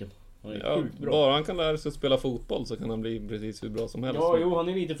fysiken. Han är sjukt bra. Bara han kan lära sig att spela fotboll så kan han bli precis hur bra som helst. Ja, jo, han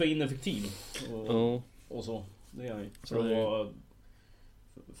är lite för ineffektiv. Och så. Det är han ju.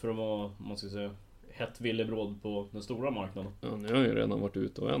 För att vara, man ska säga, hett villebråd på den stora marknaden. Ja, nu har han ju redan varit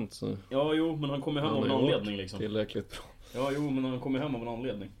ute och vänt så... Ja, jo, men han kommer hem av en anledning liksom. Tillräckligt bra. Ja, jo, men han kommer hem av en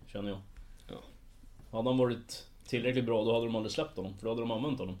anledning, känner jag. Ja. Hade han varit tillräckligt bra, då hade de aldrig släppt honom. För då hade de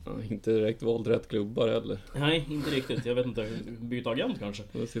använt honom. Ja, inte direkt valt rätt klubbar heller. Nej, inte riktigt. Jag vet inte. Byta agent kanske.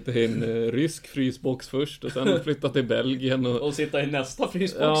 Och sitta i en rysk frysbox först och sen flytta till Belgien. Och sitta i nästa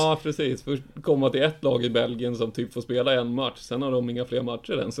frysbox. Ja, precis. Först komma till ett lag i Belgien som typ får spela en match. Sen har de inga fler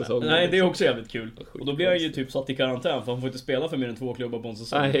matcher den säsongen. Nej, det är också jävligt kul. Och då blir han ju typ satt i karantän. För han får inte spela för mer än 2 klubbar på en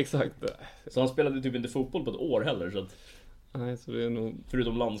säsong. Nej, exakt. Så han spelade typ inte fotboll på ett år heller. Så att... Nej, så det är nog...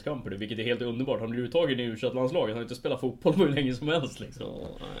 Förutom landskamper, vilket är helt underbart. Han blir uttagen i U21-landslaget. Han har inte spelat fotboll på hur länge som helst liksom. Ja,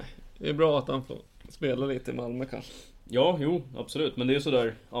 nej. Det är bra att han får spela lite i Malmö kanske. Ja, jo, absolut. Men det är så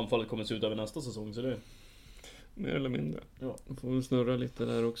där anfallet kommer se ut över nästa säsong, så det... Mer eller mindre. Ja. Får vi snurra lite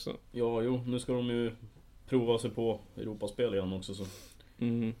där också. Ja, jo, nu ska de ju prova sig på Europaspel igen också så.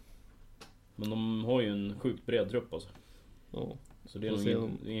 Men de har ju en sjukt bred trupp alltså. Ja. Så det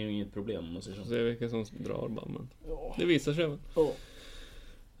är ju inget problem om man säger så. Se vilka som drar bara, men det visar sig väl. Ja.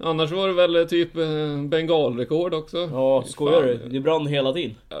 Annars var det väl typ bengalrekord också. Ja, skojar du? Det brann hela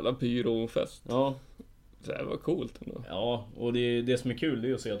tiden. Jävla pyrofest. Ja. Så det var coolt ändå. Ja, och det som är kul det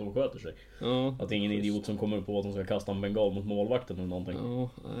är att se att de sköter sig. Ja. Att det är ingen idiot som kommer på att de ska kasta en bengal mot målvakten eller någonting.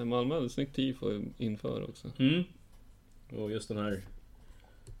 Ja, Malmö hade snyggt tifo inför också. Och just den här...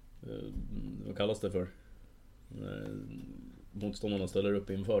 vad kallas det för? Motståndarna ställer upp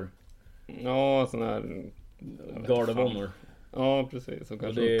inför. Ja, sån här... Guard of Honor. Ja, precis. Som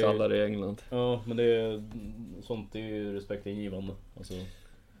kanske de kallar det i England. Ja, men det är... Sånt är ju respektingivande. Alltså,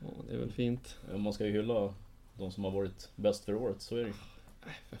 ja, det är väl fint. Man ska ju hylla de som har varit bäst för året, så är det ju.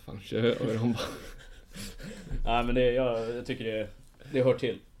 Nej, för fan, kör över dem bara. Nej, men jag tycker det hör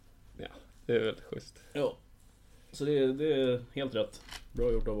till. Ja, det är väldigt schysst. Ja. Så det är helt rätt.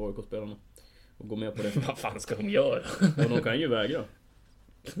 Bra gjort av AIK-spelarna. Och gå med på det. Vad fan ska de göra? Och de kan ju vägra.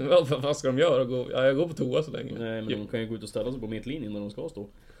 Vad ska de göra? Jag går på toa så länge. Nej, men de kan ju gå ut och ställa sig på mittlinjen när de ska stå.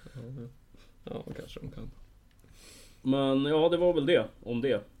 Ja, kanske de kan. Men ja, det var väl det. Om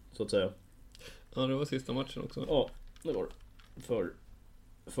det, så att säga. Ja, det var sista matchen också. Ja, det var det. För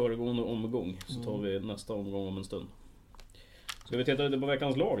föregående omgång. Så tar vi nästa omgång om en stund. Ska vi titta lite på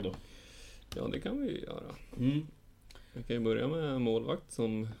veckans lag då? Ja, det kan vi göra. Vi kan ju börja med målvakt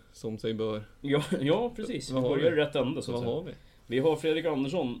som sig bör. Ja, precis. Vi börjar rätt ände så att säga. Vad har vi? Vi har Fredrik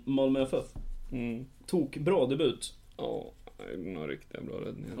Andersson, Malmö FF. Tok bra debut. Ja, några riktigt bra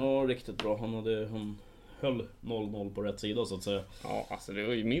räddningar. Ja, riktigt bra. Han höll 0-0 på rätt sida så att säga. Ja, alltså det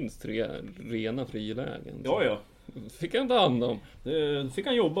var ju minst 3 rena frilägen. Ja. Fick han ta hand om. Det fick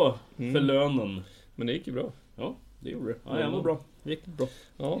han jobba för lönen. Men det gick ju bra. Ja, det gjorde det. Ja, han var bra. Riktigt bra.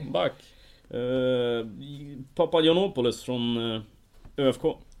 Ja, back. Papagiannopoulos från ÖFK.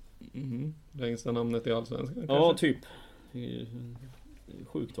 Längsta namnet i Allsvenskan. Ja, typ.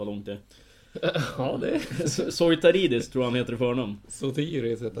 Sjukt vad långt det är. Ja, det är... Soitaridis tror han heter i förnamn.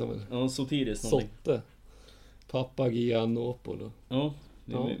 Sotiris heter han väl. Ja, Sotiris någonting. Sotte. Papagiannopoulos. Ja,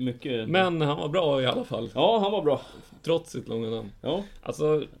 det är mycket... Men han var bra i alla fall. Ja, han var bra. Trots sitt långa namn. Ja.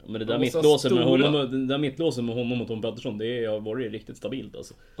 Alltså, men det där mittlåset med honom, med honom och Tom Pettersson, det har varit riktigt stabilt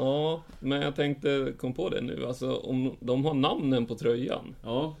alltså. Ja, men jag kom på det nu. Alltså, om de har namnen på tröjan.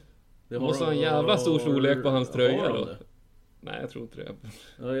 Ja. Det måste ha en jävla stor storlek på hans tröja då. Nej, jag tror inte det.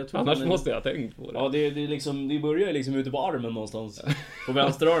 Ja, jag tror annars måste jag ha tänkt på det. Ja, det börjar liksom ute på armen någonstans. På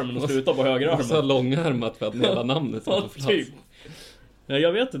vänsterarmen och slutar på högerarmen. Så långärmat för att hela namnet ja, typ. Ja,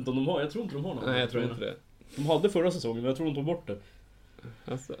 jag vet inte om de har. Jag tror inte de har något. Nej, jag tror inte det. De hade förra säsongen, men jag tror de tog bort det.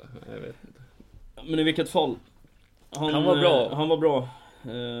 Alltså, jag vet inte. Men i vilket fall. Han var bra. Han var bra.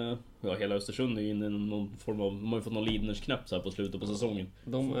 Ja, hela Östersund är inne i någon form av... De har ju fått någon Lidners-knäpp så här på slutet på säsongen.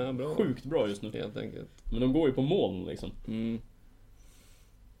 De är bra. Sjukt bra just nu. Helt enkelt. Men de går ju på mål liksom.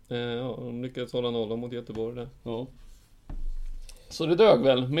 Ja, de lyckades hålla nollan mot Göteborg där. Ja. Så det dög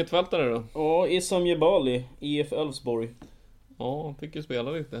väl? Mittfältare då? Ja, Issam Jebali, IF Elfsborg. Ja, han fick ju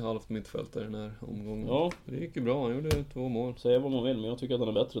spela lite halvt mittfältare den här omgången. Ja. Det gick ju bra, han gjorde 2 mål. Säga vad man vill, men jag tycker att han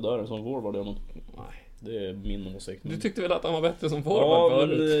är bättre där än som forward. Nej. Det är min åsikt. Du tyckte väl att han var bättre som forward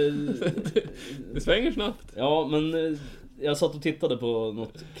förut? Men, det svänger snabbt. Ja, men jag satt och tittade på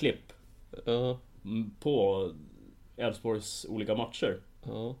något klipp. Ja. På Elfsborgs olika matcher.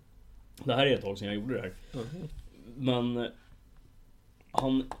 Ja. Det här är ett tag sedan jag gjorde det här. Men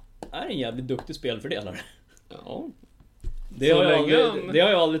han är en jävligt duktig spelfördelare. Ja. Det har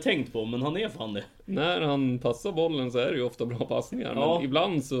jag aldrig tänkt på, men han är fan det. När han passar bollen så är det ju ofta bra passningar. Ja. Men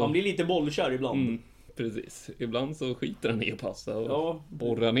ibland så... Han blir lite bollkär ibland. Precis. Ibland så skiter han i att passa och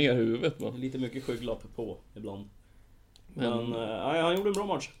borrar ner huvudet. Va? Lite mycket skygglapp på ibland. Men han gjorde en bra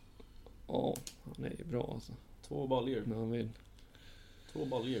match. Ja, han är ju bra alltså. 2 baljor. När han vill. 2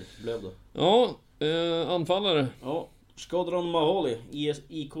 baljor blev det. Ja, anfallare. Ja, Shkodran Maholi,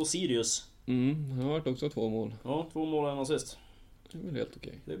 IK Sirius. Han har varit också 2 mål. Ja, 2 mål och en assist. Det är väl helt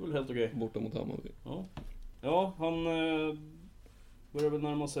okej. Det är väl helt okej. Borta mot Hammarby. Ja, han börjar väl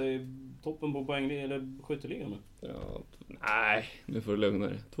närma sig toppen på poäng eller skytteligan nu. Ja, nej, nu får du lugna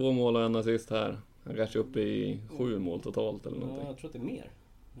dig. 2 mål och en assist här. Han kanske är uppe i 7 mål totalt eller någonting. Ja, jag tror att det är mer.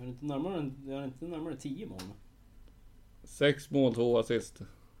 Jag är inte närmare 10 mål. 6 mål, 2 assist.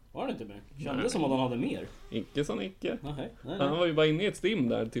 Var det inte mer? Kändes som att han hade mer. Icke som icke. Nej. Han var ju bara inne i ett stim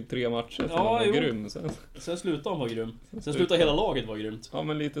där, typ 3 matcher. Sen han var grym. Sen slutade han vara grym. Sen slutade hela laget vara grymt. Ja,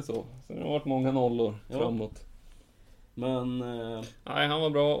 men lite så. Sen har det varit många nollor framåt. Men... Nej, han var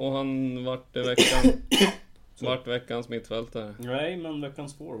bra och han vart veckans mittfältare. Nej, men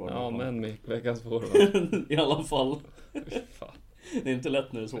veckans forward. Ja, men veckans forward. I alla fall. Fan. Det är inte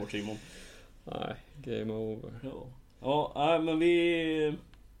lätt när det är svårt, Simon. Nej, game over. Ja, men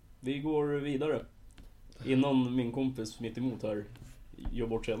vi går vidare. Innan min kompis mitt emot här gör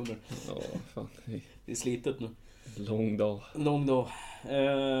bort sig nu. Ja, fan. Det är slitet nu. Lång dag.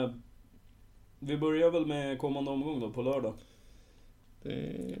 Vi börjar väl med kommande omgång då, på lördag.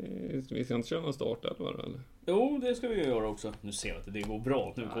 Vi ska inte köra någon startelva eller? Jo, det ska vi göra också. Nu ser vi att det går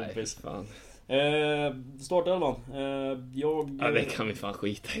bra nu, kompis. Fan. Startelvan. Det kan vi fan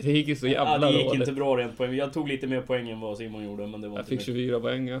skita i. Det gick ju så jävla dåligt. Det gick dåligt. inte bra rent poäng. Jag tog lite mer poäng än vad Simon gjorde, men det var jag inte fick 24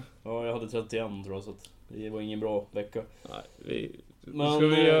 poäng. Ja, jag hade 31 tror jag, så att det var ingen bra vecka. Nej,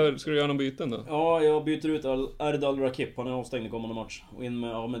 Men, ska du göra någon byten då? Ja, jag byter ut Erdal Rakip. Han är avstängd i kommande match. Och in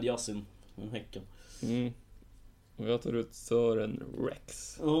med Ahmed Yassin från Häcken. Och jag tar ut Sören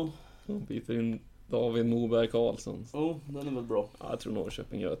Rex. Ja. Och byter in David Moberg Karlsson. Ja, den är väl bra. Ja, jag tror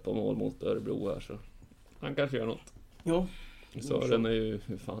Norrköping gör ett par mål mot Örebro här, så han kanske gör något. Ja. Sören är ju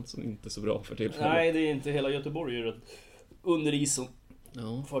fan så inte så bra för tillfället. Nej, det är inte. Hela Göteborg är rätt under isen.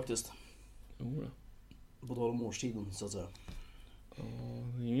 Ja. Faktiskt. Jo då. På tal om årstiden, så att säga. Ja,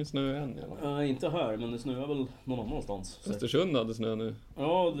 ingen snö än i alla fall. Nej, inte här, men det snöar väl någon annanstans. Östersund hade snö nu.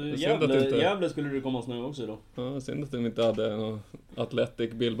 Ja, Gävle skulle det komma snö också då. Ja, synd att de inte hade någon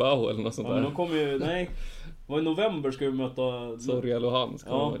Athletic Bilbao eller något sånt där. Men de kommer ju, nej. Var i november ska vi möta... Sorgel och Hans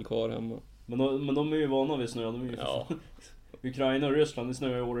kommer väl kvar hemma. Men de är ju vana vid snö. De är ju Ukraina och Ryssland, det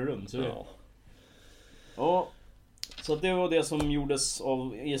snöar ju året runt. Så ja. Så det var det som gjordes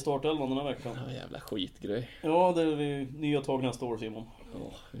i startelvan den här veckan. Ja, jävla skitgrej. Ja, det är vi nya tag nästa år, Simon.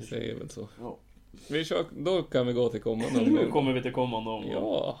 Ja, vi säger väl så. Ja. Då kan vi gå till kommande. Nu kommer vi till kommande om.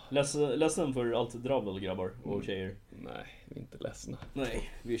 Ja. Ledsen för allt dravel, grabbar och tjejer. Nej, vi är inte ledsna.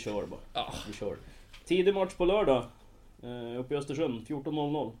 Nej, vi kör bara. Ja. Vi kör. Tidig match på lördag. Uppe i Östersund,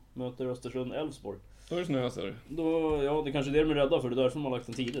 14.00. Möter Östersund Elfsborg. Då är det snö, så Ja, det är kanske det de är rädda för. Det är därför de har lagt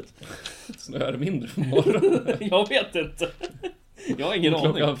den tidigt. Snöar mindre på morgonen. Jag vet inte. Jag har ingen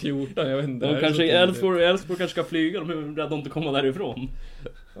aning. Klockan 14, jag vet inte. Elfsborg kanske ska flyga. De är rädda att inte komma därifrån.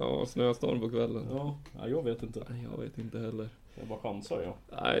 Ja, snöstorm på kvällen. Ja, jag vet inte. Nej, jag vet inte heller. Jag bara chansar, ja.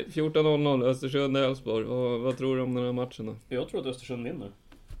 Nej, 14.00, Östersund Elfsborg. Vad tror du om den här matchen då? Jag tror att Östersund vinner.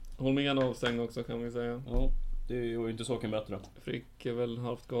 Holmén avstängd också, kan vi säga. Ja, det är ju inte saken bättre. Frick är väl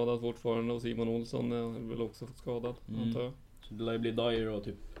halvt skadad fortfarande och Simon Olsson är väl också fått skadad, antar jag. Så det lär bli Dyer och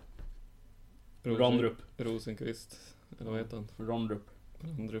typ Randrup. Rosenqvist, eller vad heter han?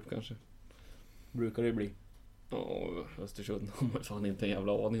 Randrup kanske. Brukar det bli. Ja, Östersund har fan inte en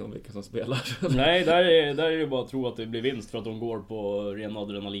jävla aning om vilka som spelar. Nej, där är det bara att tro att det blir vinst för att de går på ren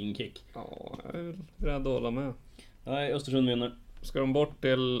adrenalinkick. Ja, jag är rädd att hålla med. Nej, Östersund vinner. Ska de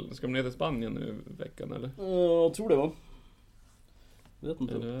ner till Spanien nu i veckan eller? Jag tror det, va? Vet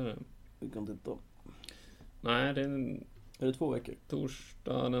inte. Eller är det? Vi kan titta. Nej, det är det 2 veckor?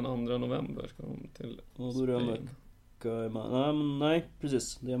 Torsdag den 2 november ska de till då är det en Spain. Nej,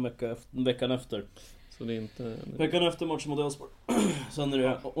 precis. Det är en veckan efter. Så det är inte... Veckan efter matchen mot Elfsborg. Sen är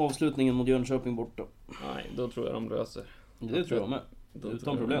det avslutningen mot Jönköping borta. Nej, då tror jag de löser. Det tror jag med.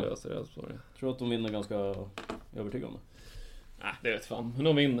 Utan problem. Löser Elfsborg. Jag tror att de vinner ganska övertygande. Nej, det vet fan. Men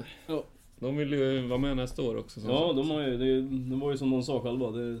de vinner. Ja. De vill ju vara med nästa år också. Ja, de har ju, det var ju som de sa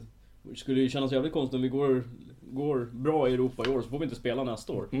själva. Det skulle ju kännas jävligt konstigt om vi går bra i Europa i år så får vi inte spela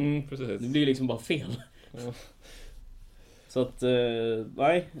nästa år. Precis. Det blir liksom bara fel. Ja. Så att,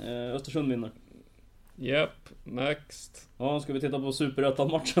 nej, Östersund vinner. Japp, next. Ja, ska vi titta på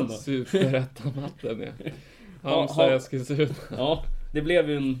Superettan-matchen då? Superettan-matchen, ja. Halmstad-Eskilstuna. Ja, det blev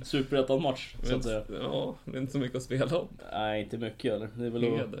ju en Superettan-match, så att säga. Ja, det är inte så mycket att spela om. Nej, inte mycket eller. Det är väl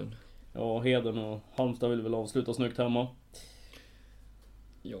Hedern. Ja, Hedern och Halmstad vill väl avsluta snyggt hemma.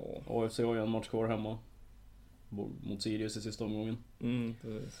 Ja. AFC har ju en match kvar hemma mot Sirius i sista omgången.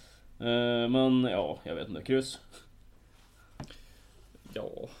 Precis. Men ja, jag vet inte, kryss. Ja,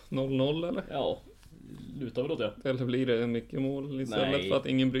 0-0 eller? Ja, lutar väl åt det. Eller blir det mycket mål istället för att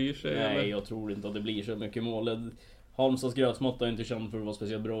ingen bryr sig? Nej, eller? jag tror inte att det blir så mycket mål. Halmstads grötsmåtta är inte känd för att vara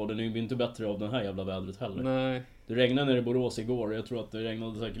speciellt bra. Den är ju inte bättre av den här jävla vädret heller. Nej. Det regnade nere i Borås igår. Jag tror att det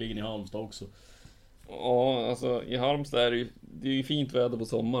regnade säkerligen i Halmstad också. Ja, alltså i Halmstad är det är ju fint väder på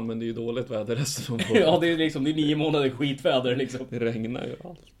sommaren, men det är ju dåligt väder resten av året. Ja, det är liksom, det är 9 månader skitväder liksom. Det regnar ju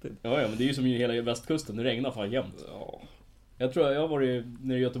alltid. Ja, men det är ju som i hela västkusten, det regnar fan jämt. Ja. Jag tror jag har varit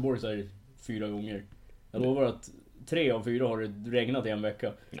nere i Göteborg så här 4 gånger. Jag lovar att 3 av 4 har det regnat i en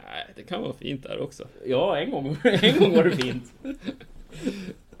vecka. Nej, det kan vara fint där också. Ja, en gång var det fint.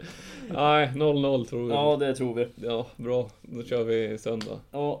 Nej, 0-0 tror vi. Ja, det tror vi. Ja, bra. Då kör vi söndag.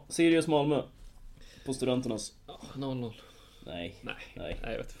 Ja, Sirius Malmö. På Studenternas. Ja, 0-0. Nej,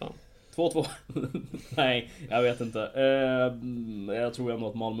 jag vet fan. 2-2. Nej, jag vet inte. Jag tror ändå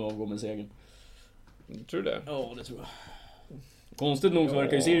att Malmö avgår med segern. Tror du det? Ja, det tror jag. Konstigt nog så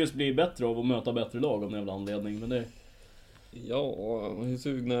verkar ju Sirius bli bättre av att möta bättre lag av någon jävla anledning, men det... Ja, hur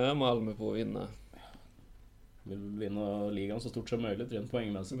sugna är Malmö på att vinna? Vill vinna ligan så stort som möjligt rent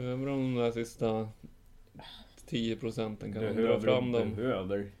poängmässigt. Behöver de där sista 10% kan de dra fram dem?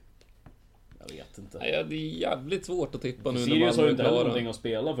 Behöver. Jag vet inte. Nej, det är jävligt svårt att tippa nu när Sirius har ju inte heller klarar någonting att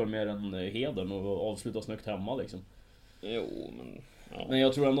spela för mer än Hedern och avsluta snyggt hemma liksom. Jo, men... Ja. Men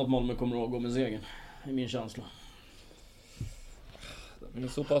jag tror ändå att Malmö kommer att gå med segern. I min känsla. Det är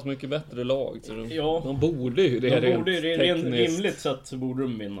så pass mycket bättre lag så de borde ju det rent rimligt sett så borde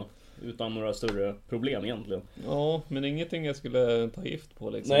de vinna. Utan några större problem egentligen. Ja, men ingenting jag skulle ta gift på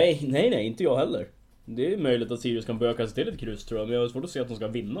liksom. Nej, inte jag heller. Det är möjligt att Sirius kan böka sig till ett kryss tror jag. Men jag har svårt att se att de ska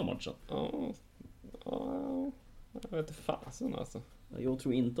vinna matchen. Ja, jag vet inte fasen alltså. Jag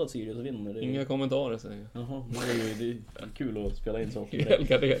tror inte att Sirius vinner. Inga kommentarer säger jag. Jaha, det är kul att spela in saker.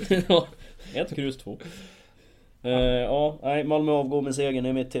 Välgarderat. Ja, 1 kryss 2. Ja, nej, Malmö avgår med segern, det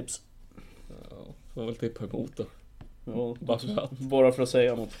är mitt tips. Ja, får väl tippa emot då. Ja, bara för att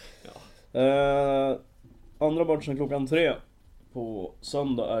säga något. Ja. Andra matchen klockan 3 på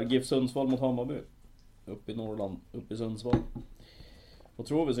söndag är GIF Sundsvall mot Hammarby. Uppe i Norrland, uppe i Sundsvall. Vad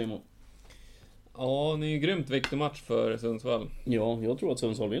tror vi, Simon? Ja, det är ju grymt viktig match för Sundsvall. Ja, jag tror att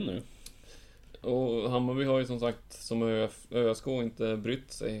Sundsvall vinner. Och Hammarby har ju som sagt som ÖSK inte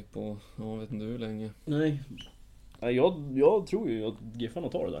brytt sig på, jag vet inte hur länge. Nej, jag tror ju att Giffarna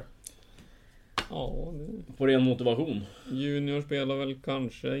tar det där. Ja, det... Får ren motivation. Junior spelar väl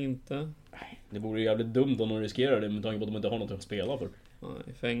kanske inte. Nej, det vore jävligt dumt om de riskerar det med tanke på att de inte har något att spela för.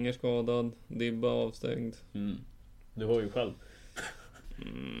 Nej, Fänger skadad, Dibba avstängd. Du hör ju själv.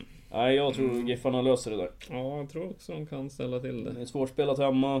 Nej, jag tror Giffarna löser det där. Ja, jag tror också de kan ställa till det. Det är svårspelat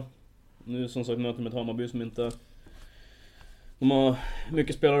hemma. Nu som sagt möter de ett Hammarby som inte... De har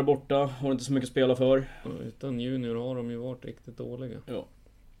mycket spelare borta, har inte så mycket att spela för. Ja, utan Junior har de ju varit riktigt dåliga. Ja.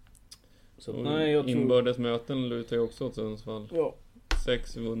 Så nej, jag tror... Inbördes möten lutar ju också åt Sundsvall. Ja.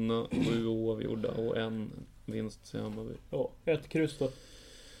 6 vunna, 7 oavgjorda och 1 vinst till Hammarby. Ja, 1 kryss då.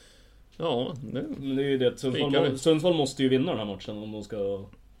 Ja, men det är ju det. Sundsvall måste ju vinna den här matchen om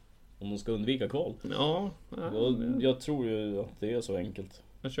de ska undvika kval. Ja. Jag tror ju att det är så enkelt.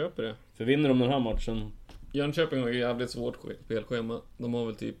 Jag köper det. För vinner de den här matchen... Jönköping har ju jävligt svårt spelschema. De har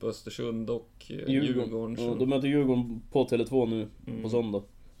väl typ Östersund och Djurgården. Ja, de möter Djurgården på Tele2 nu på söndag.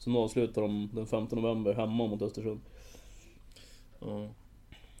 Så nu avslutar de den 5 november hemma mot Östersund. Ja.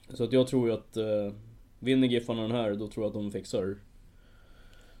 Så att jag tror ju att vinner Giffarna den här, då tror jag att de fixar.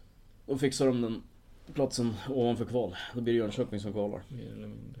 Och fixar de den platsen ovanför kval. Då blir det Jönköping som kvalar. Mer eller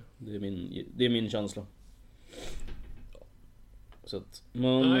mindre. Det är min känsla. Så att,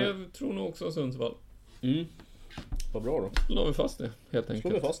 men... Nej, jag tror nog också Sundsvall. Vad bra då. Slår vi fast det, helt enkelt.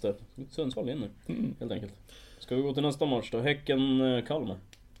 Slår vi fast det. Sundsvall vinner, helt enkelt. Ska vi gå till nästa match då? Häcken-Kalmar.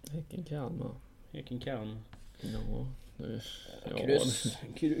 Häcken-Kalmar. Ja,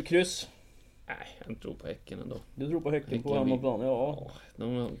 Kryss. Nej, jag tror på Häcken ändå. Du tror på Häcken på hemmaplan? Ja.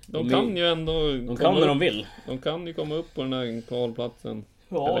 De kan ju ändå... De kan när de vill. De kan ju komma upp på den där kvalplatsen.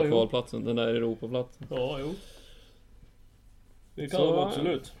 Ja, eller kvalplatsen, den där Europaplatsen. Ja, jo. Det kan de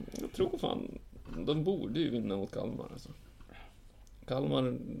absolut. Jag tror fan, de borde ju vinna mot Kalmar alltså.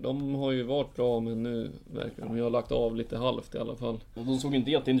 Kalmar, de har ju varit bra, men nu verkar de ju ha lagt av lite halvt i alla fall. Och de såg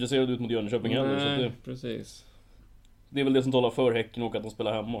inte jätteintresserade ut mot Jönköping heller. Nej, så det, precis. Det är väl det som talar för Häcken och att de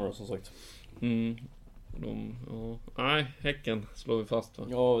spelar hemma då, som sagt. Nej, Häcken slår vi fast va?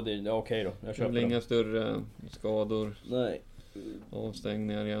 Ja, det är okej då. Jag köper det. Inga större skador. Nej.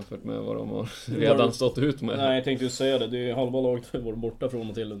 Avstängningar jämfört med vad de har redan stått ut med. Nej, jag tänkte ju säga det. Det är halva laget varit borta från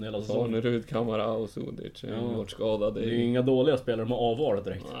och till under hela säsongen. Rud, Kamara och Sudic har varit skadade. Det är ju inga dåliga spelare de har avvarat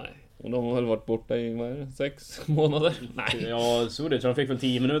direkt. Nej. Och de har väl varit borta i, vad är det, 6 månader? Nej. Ja, Sudic, han fick väl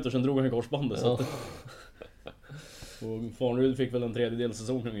 10 minuter, sen drog han i korsbandet. Ja. Så att... och Farnerud fick väl en tredjedel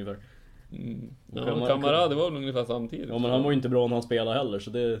säsong ungefär. Ja, Kamara, det var väl ungefär samtidigt. Ja, men han var ju inte bra när han spelade heller, så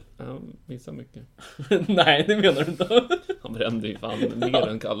det... Han missade mycket. Nej, det menar du inte. Han brände ju fan mer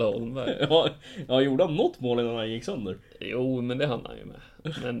än Kalle Holmberg. Ja, gjorde han något mål innan han gick sönder? Jo, men det hann han ju med.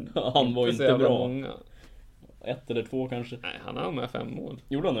 Men han var ju inte bra. Många. 1 eller 2 kanske. Nej, han har med 5 mål.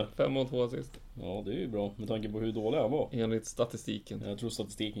 Gjorde han det? 5 mål, 2 assist. Ja, det är ju bra med tanke på hur dålig han var. Enligt statistiken. Jag tror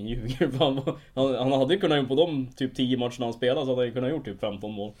statistiken ljuger. Han hade ju kunnat gjort på de typ 10 matcherna han spelade, så hade han kunnat gjort typ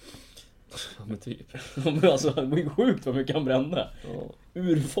 15 mål. Ja, men typ. Men alltså, det var ju sjukt vad mycket han brände. Ja.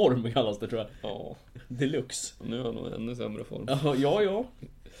 Urform kallas det, tror jag. Ja. Deluxe. Nu är han nog ännu sämre form. Ja.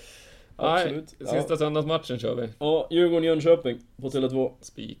 Absolut. Nej, sista söndagsmatchen kör vi. Ja, Djurgården-Jönköping på Tele2.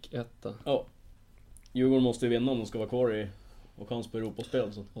 Spik 1. Ja. Djurgården måste ju vinna om de ska vara kvar i och chans på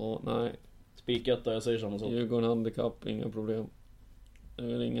Europaspel. Så. Ja, nej. Spik 1, jag säger samma sak. Djurgården handikapp, inga problem. Det är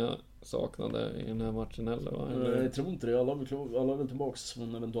väl inga saknade i den här matchen heller, va? Nej, jag tror inte det. Alla är väl tillbaks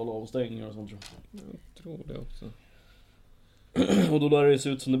från eventuella avstängningar och sånt, tror jag. Jag tror det också. Och då lär det se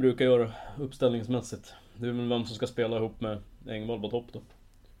ut som det brukar göra uppställningsmässigt. Det är väl vem som ska spela ihop med Engvall på topp då.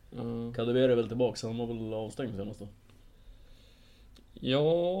 Kadewere är väl tillbaks, han var väl avstängd senast då.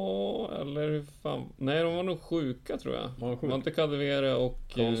 Ja, eller hur fan. Nej, de var nog sjuka, tror jag. Var inte Kadewere och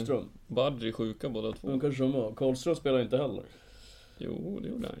Karlström Badri sjuka båda två? Ja, kanske de var. Karlström spelar inte heller. Jo, det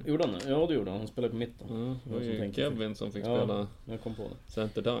gjorde han. Gjorde han? Ja, det gjorde han. Han spelade på mitten. Ja, det var ju Kevin som fick spela. Jag kom på det.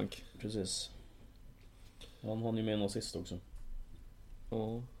 Center Dunk. Precis. Han hann ju med en assist också.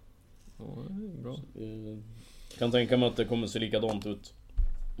 Ja, det är bra. Kan tänka mig att det kommer se likadant ut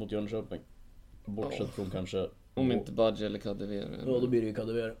mot Jönköping. Bortsett från kanske... Om inte Badge eller Kadewere. Ja, då blir det ju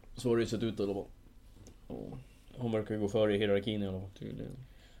Kadewere. Så har det ju sett ut i alla fall. Han verkar ju gå före i hierarkin i alla fall. Tydligen.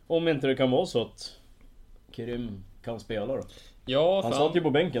 Om inte det kan vara så att Kerim kan spela då. Ja, han satt ju på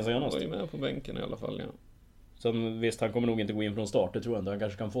bänken senast. Han var ju med på bänken i alla fall, ja. Sen visst, han kommer nog inte gå in från start, det tror jag inte. Han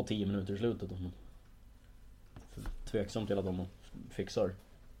kanske kan få 10 minuter i slutet. Tveksam till att de fixar.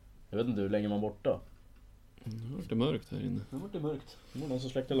 Jag vet inte hur länge man borta. Det var det mörkt här inne. Det var det mörkt. Det var någon som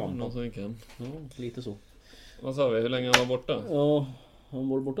släckte lampan. Någon som gick hem. Ja, lite så. Vad sa vi? Hur länge han var borta? Ja, han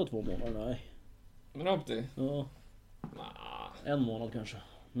var borta 2 månader. Nej. Men upp till? Ja. 1 månad kanske.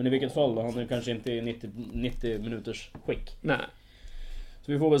 Men i vilket fall då? Han är kanske inte i 90 minuters skick. Nej.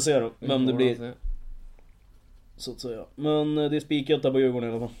 Så vi får väl se då vem det blir. Se. Så att säga. Men det är spikat där på Djurgården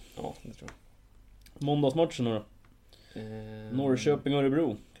i alla fall. Ja, det tror jag. Måndagsmatchen då? Norrköping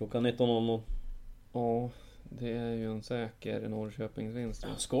Örebro klockan 19:00. Ja, det är ju en säker Norrköpingsvinst.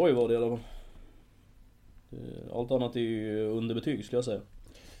 Ska ju vara det i alla fall. Allt annat är ju underbetyg, skulle jag säga.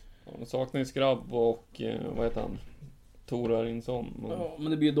 Ja, det saknar ju Skrabb och vad heter han? Tor Arinsson. Men... Ja,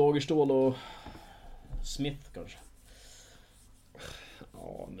 men det blir ju Dagerstål och Smith kanske.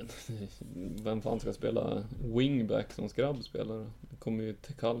 Ja, men vem fan ska spela wingback som Skrabb spelar? Det kommer ju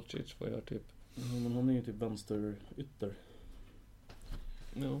Tekalcic på göra typ. Ja, men han är ju typ vänster ytter.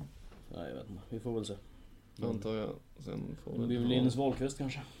 Ja. Nej, jag vet inte. Vi får väl se. Antar jag. Sen får det blir väl Linus Wahlqvist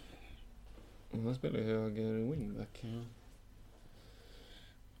kanske. Han spelar ju höger wingback. Ja.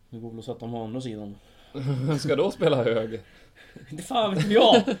 Det går väl att sätta honom på andra sidan. Vem ska då spela höger? Inte fan vet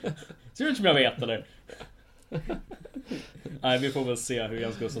jag. Ser ut som jag vet, eller? Nej, vi får väl se hur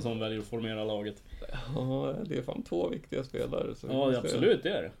Jens Gustafsson väljer att formera laget. Ja, det är fan 2 viktiga spelare. Så ja, det absolut, det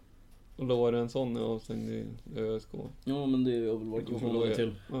är det. Och Lorentzon är avstängd i ÖSK. Ja, men det är väl vad det går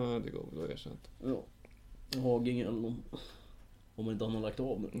till. Ja, det går väl att ersätta. Ja. Haging eller någon. Om inte han har lagt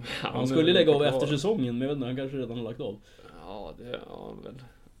av nu. Han skulle lägga av efter säsongen, men jag vet inte, han kanske redan har lagt av. Ja, det har han väl.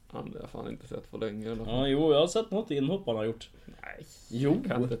 Han har jag fan inte sett på länge. Eller? Ja, jo, jag har sett något inhopp han har gjort. Nej, jo.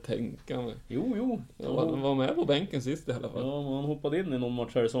 Jag kan inte tänka mig. Jo. Han var med på bänken sist i alla fall. Ja, men han hoppade in i någon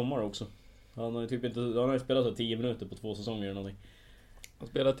match här i sommar också. Han har ju spelat så 10 minuter på 2 säsonger eller någonting. Han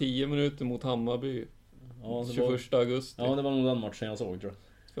spelade 10 minuter mot Hammarby. Ja, 21 augusti. Ja, det var nog den matchen jag såg, tror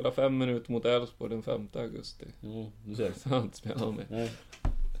jag. Spelade 5 minuter mot Elfsborg den 5 augusti. Jo, du ser. Så han inte spelar med. Nej.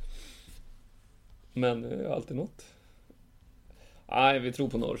 Men det är alltid något. Nej, vi tror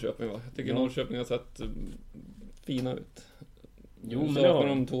på Norrköping, va? Jag tycker Norrköping har sett fina ut. Jo, men så har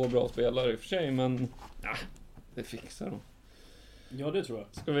de 2 bra spelare i och för sig, men ja, det fixar de. Ja, det tror jag.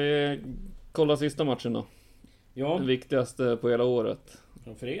 Ska vi kolla sista matchen då? Ja. Den viktigaste på hela året.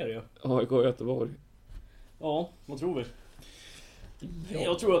 Ja, för er, ja. AIK Göteborg. Ja, vad tror vi?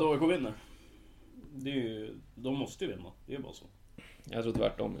 Jag tror att AIK vinner. Det är ju, de måste ju vinna, det är bara så. Jag tror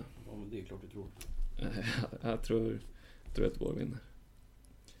tvärtom, ja. Ja, men det är klart du tror. Jag tror Göteborg vinner.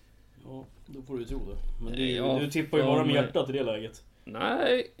 Ja, då får du tro det. Men det, ja, du tippar ju bara med hjärtat i det läget.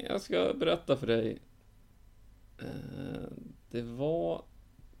 Nej, jag ska berätta för dig. Det var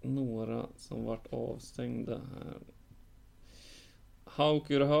några som vart avstängda här.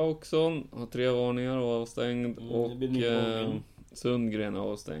 Haukur Hauksson har 3 varningar och avstängd. Och Sundgren är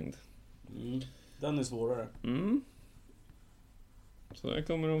avstängd. Den är svårare. Så där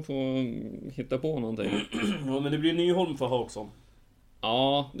kommer de få hitta på någonting. Ja, men det blir Nyholm för Hauksson.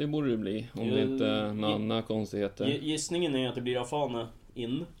 Ja, det borde det bli. Om det inte är några konstigheter. Gissningen är att det blir Afane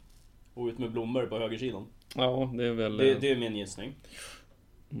in och ut med Blomberg på högersidan. Ja, det är väl... Det är min gissning.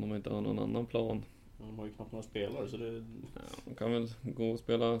 Om de inte har någon annan plan. De har ju knappt några spelare, så det... Ja, de kan väl gå och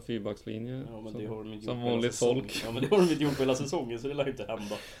spela fyrbackslinje. Ja, men det har de inte som gjort vanligt folk. Ja, men det har de inte gjort hela säsongen, så det lär ju inte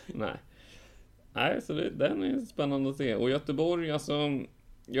hända. Nej, så den är spännande att se. Och Göteborg, alltså...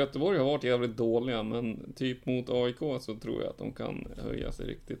 Göteborg har varit jävligt dåliga, men typ mot AIK så tror jag att de kan höja sig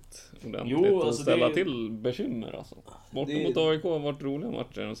riktigt ordentligt och ställa till bekymmer, alltså. Borta mot AIK har varit roliga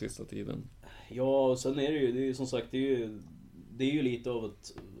matcher den sista tiden. Ja, och sen är det ju som sagt, det är ju lite av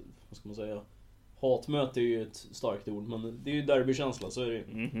ett, vad ska man säga, hatmöte är ju ett starkt ord, men det är ju derbykänsla, så är det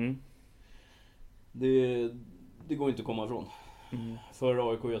ju. Det går inte att komma ifrån.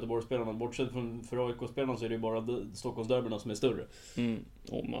 För AIK och Göteborgsspelarna, bortsett från för AIK-spelarna, så är det ju bara Stockholmsderbyna som är större.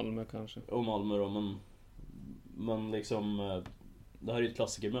 Och Malmö kanske. Och Malmö då, men liksom, det här är ju ett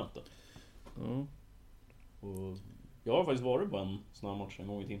klassikermöte. Och jag har faktiskt varit på en sån här match en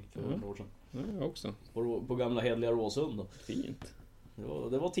gång i tiden för 100 år sedan. Ja, jag också. På gamla hedliga Råsund då. Fint.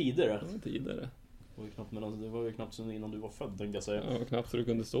 Det var tidigare. Det var ju knappt innan du var född, tänkte jag säga. Ja, knappt så du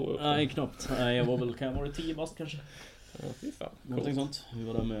kunde stå upp. Nej, knappt. Nej, jag var väl, kan jag vara 10 bast kanske? Ja, fy fan. Någonting sånt. Vi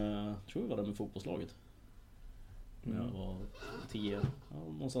var där med, tror vi var där med fotbollslaget. Jag var 10,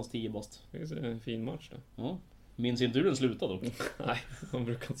 någonstans 10 bast. Det är en fin match då. Ja. Minns inte hur den slutade dock. Nej, man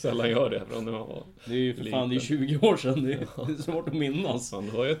brukar sällan göra det från när man var. Det är ju för fan, det är 20 år sedan. Det är svårt att minnas. Fan,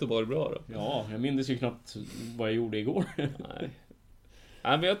 då var Göteborg bra då. Ja, jag minns ju knappt vad jag gjorde igår.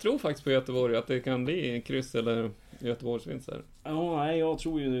 Nej, men jag tror faktiskt på Göteborg att det kan bli en kryss eller Göteborgsvinst här. Ja, nej, jag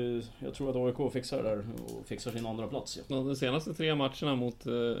tror att AIK fixar det där och fixar sin andra plats. Ja. De senaste 3 matcherna mot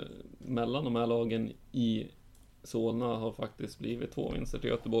mellan de här lagen i Solna har faktiskt blivit 2 vinster till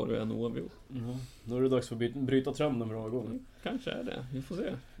Göteborg och en oavgjord. Nu är det dags för att bryta trenden för AIK. Kanske är det, vi får se.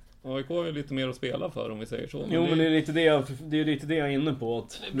 AIK har ju lite mer att spela för, om vi säger så. Men det är lite det jag är inne på,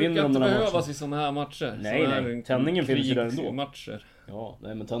 att det brukar inte behövas i sådana här matcher. Nej, tändningen finns ju där ändå. Matcher. Ja,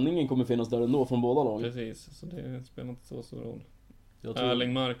 nej, men tändningen kommer finnas där ändå från båda lagen. Precis, så det spelar inte så stor roll.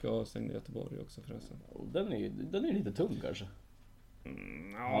 Erling Mark avstängde Göteborg också förresten. Den är lite tung kanske.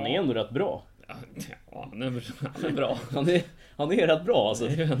 Han är ändå rätt bra. Ja, han är bra. Han är rätt bra alltså.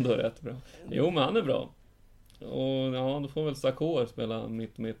 Det är ändå rätt bra. Jo, men han är bra. Och ja, då får väl Sakor spela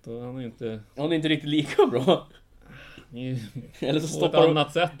mitt och han är inte riktigt lika bra. Eller så stoppar på ett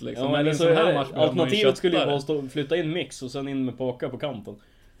annat sätt liksom. Ja, eller så alternativet skulle ju vara att flytta in Mix och sen in med Paka på kanten.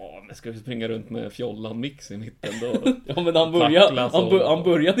 Ja, men ska vi springa runt med Fjollan Mix i mitten då? Ja, men han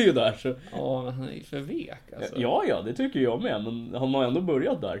började ju där så. Ja, men han är ju för vek alltså. Ja, det tycker jag med, men han har ändå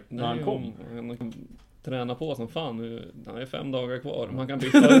börjat där när han kom. Han träna på som fan nu. Han är 5 dagar kvar. Man kan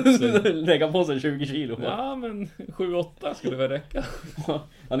byta upp sig. Lägga på sig 20 kilo. Ja, men 7-8 skulle väl räcka.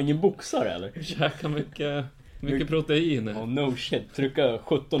 Han är ingen boxare eller? Käka mycket protein. Oh, no shit. Trycka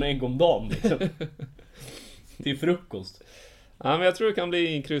 17 ägg om dagen liksom. Till frukost. Ja, men jag tror det kan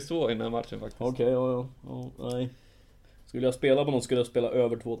bli en kryss 2 i den här matchen faktiskt. Okej, ja. Nej. Skulle jag spela på någon skulle jag spela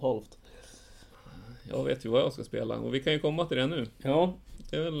över 2,5. Jag vet ju vad jag ska spela. Och vi kan ju komma till det nu. Ja.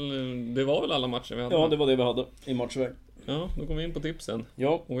 Det var väl alla matcher vi hade? Ja, det var det vi hade i matchväg. Ja, då kommer vi in på tipsen.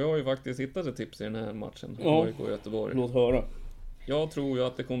 Ja. Och jag har ju faktiskt hittat ett tips i den här matchen. Ja. AIK Göteborg. Låt höra. Jag tror ju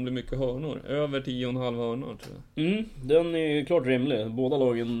att det kommer bli mycket hörnor. Över 10,5 hörnor tror jag. Den är klart rimlig. Båda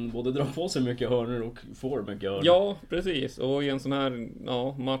lagen både drar på sig mycket hörnor och får mycket hörnor. Ja, precis. Och i en sån här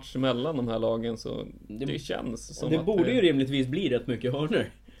match mellan de här lagen så det känns som det att borde ju rimligtvis bli rätt mycket hörnor.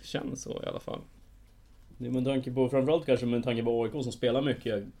 Känns så i alla fall. Det är med tanke på, framförallt kanske med tanke på AIK som spelar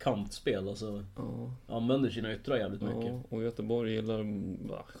mycket kantspel, alltså använder sina yttrar jävligt mycket. Och Göteborg gillar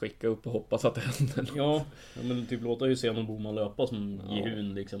att skicka upp och hoppas att det händer. Ja, men typ låta Hysén och Boman löpa som i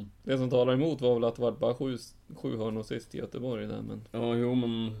hun liksom. Det som talar emot var väl att det var bara 7 hörnor sist i Göteborg där, men... Ja, jo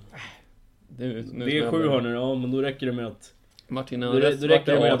men... Det är 7 hörnor, ja, men då räcker det med att... Matchen innan dess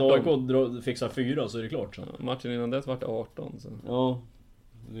räcker det med att AIK fixar 4 så är det klart så. Ja, matchen innan dess var det 18 så. Ja.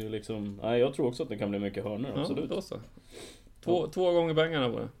 Det är liksom, nej, jag tror också att det kan bli mycket hörnor, absolut. Ja, då så. Två gånger pengarna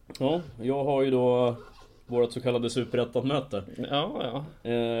på det. Ja, jag har ju då vårt så kallade superettan-möte. Ja.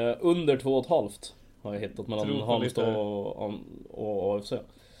 Under 2,5 har jag hittat mellan Halmstad och AFC.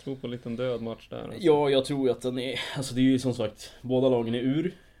 Tror på en liten död match där. Alltså. Ja, jag tror att den är, alltså det är ju som sagt, båda lagen är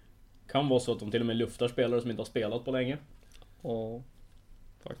ur. Kan vara så att de till och med luftar spelare som inte har spelat på länge. Ja,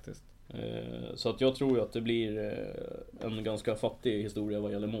 faktiskt. Så att jag tror ju att det blir en ganska fattig historia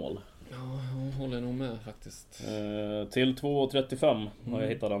vad gäller mål. Ja, jag håller nog med faktiskt. Till 2,35 har jag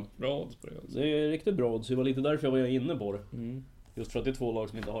hittat den. Bra odds på det också. Det är riktigt bra odds, det var lite därför jag var inne på det. Just för att det är 2 lag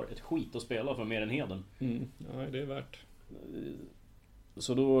som inte har ett skit att spela för mer än heden. Ja, det är värt.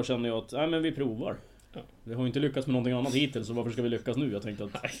 Så då känner jag att, nej men vi provar. Ja. Vi har ju inte lyckats med någonting annat hittills, så varför ska vi lyckas nu? Jag tänkte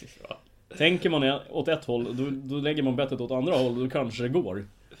att tänker man åt ett håll, då lägger man bettet åt andra håll, då kanske det går.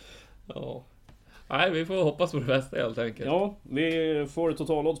 Ja. Nej, vi får hoppas på det bästa helt enkelt. Ja, vi får ett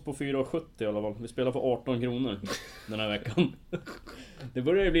totalodds på 4,70 i alla fall. Vi spelar för 18 kronor den här veckan. Det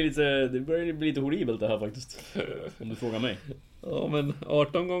börjar bli lite horribelt det här faktiskt. Om du frågar mig. Ja, men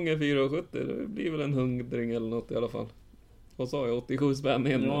 18 gånger 4,70, det blir väl en 100 eller något i alla fall. Vad sa jag? 87 spänn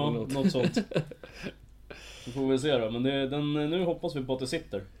in ja, eller något sånt. Så får vi se då. Men nu hoppas vi på att det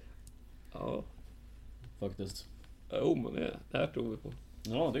sitter. Ja. Faktiskt. Jo, men det här tror vi på.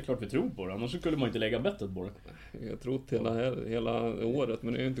 Ja, det är klart vi tror på det. Annars skulle man inte lägga bettet på det. Jag tror till hela året,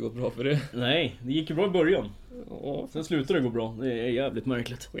 men det har ju inte gått bra för det. Nej, det gick ju bra i början. Ja. Sen slutade det gå bra. Det är jävligt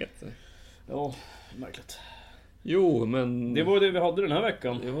märkligt. Sket sig. Ja, märkligt. Jo, men... Det var det vi hade den här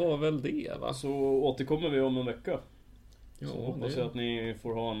veckan. Det var väl det, va? Så återkommer vi om en vecka. Ja, så hoppas jag att ni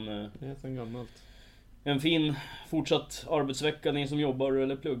får ha det är sen gammalt. En fin fortsatt arbetsvecka, ni som jobbar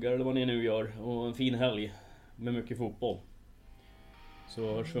eller pluggar eller vad ni nu gör. Och en fin helg med mycket fotboll.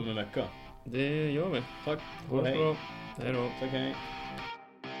 Så hörs vi om en vecka. Det gör vi. Tack och hej. Bra. Hej då. Tack, hej.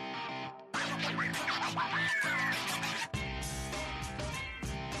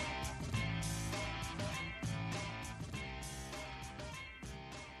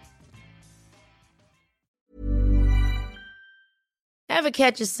 Ever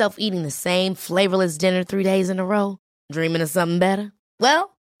catch yourself eating the same flavorless dinner 3 days in a row? Dreaming of something better?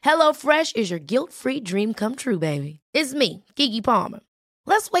 Well, HelloFresh is your guilt-free dream come true, baby. It's me, Keke Palmer.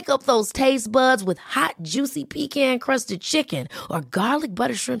 Let's wake up those taste buds with hot, juicy pecan-crusted chicken or garlic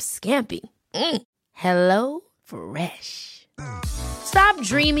butter shrimp scampi. Hello Fresh. Stop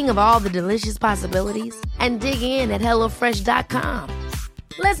dreaming of all the delicious possibilities and dig in at HelloFresh.com.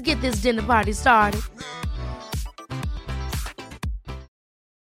 Let's get this dinner party started.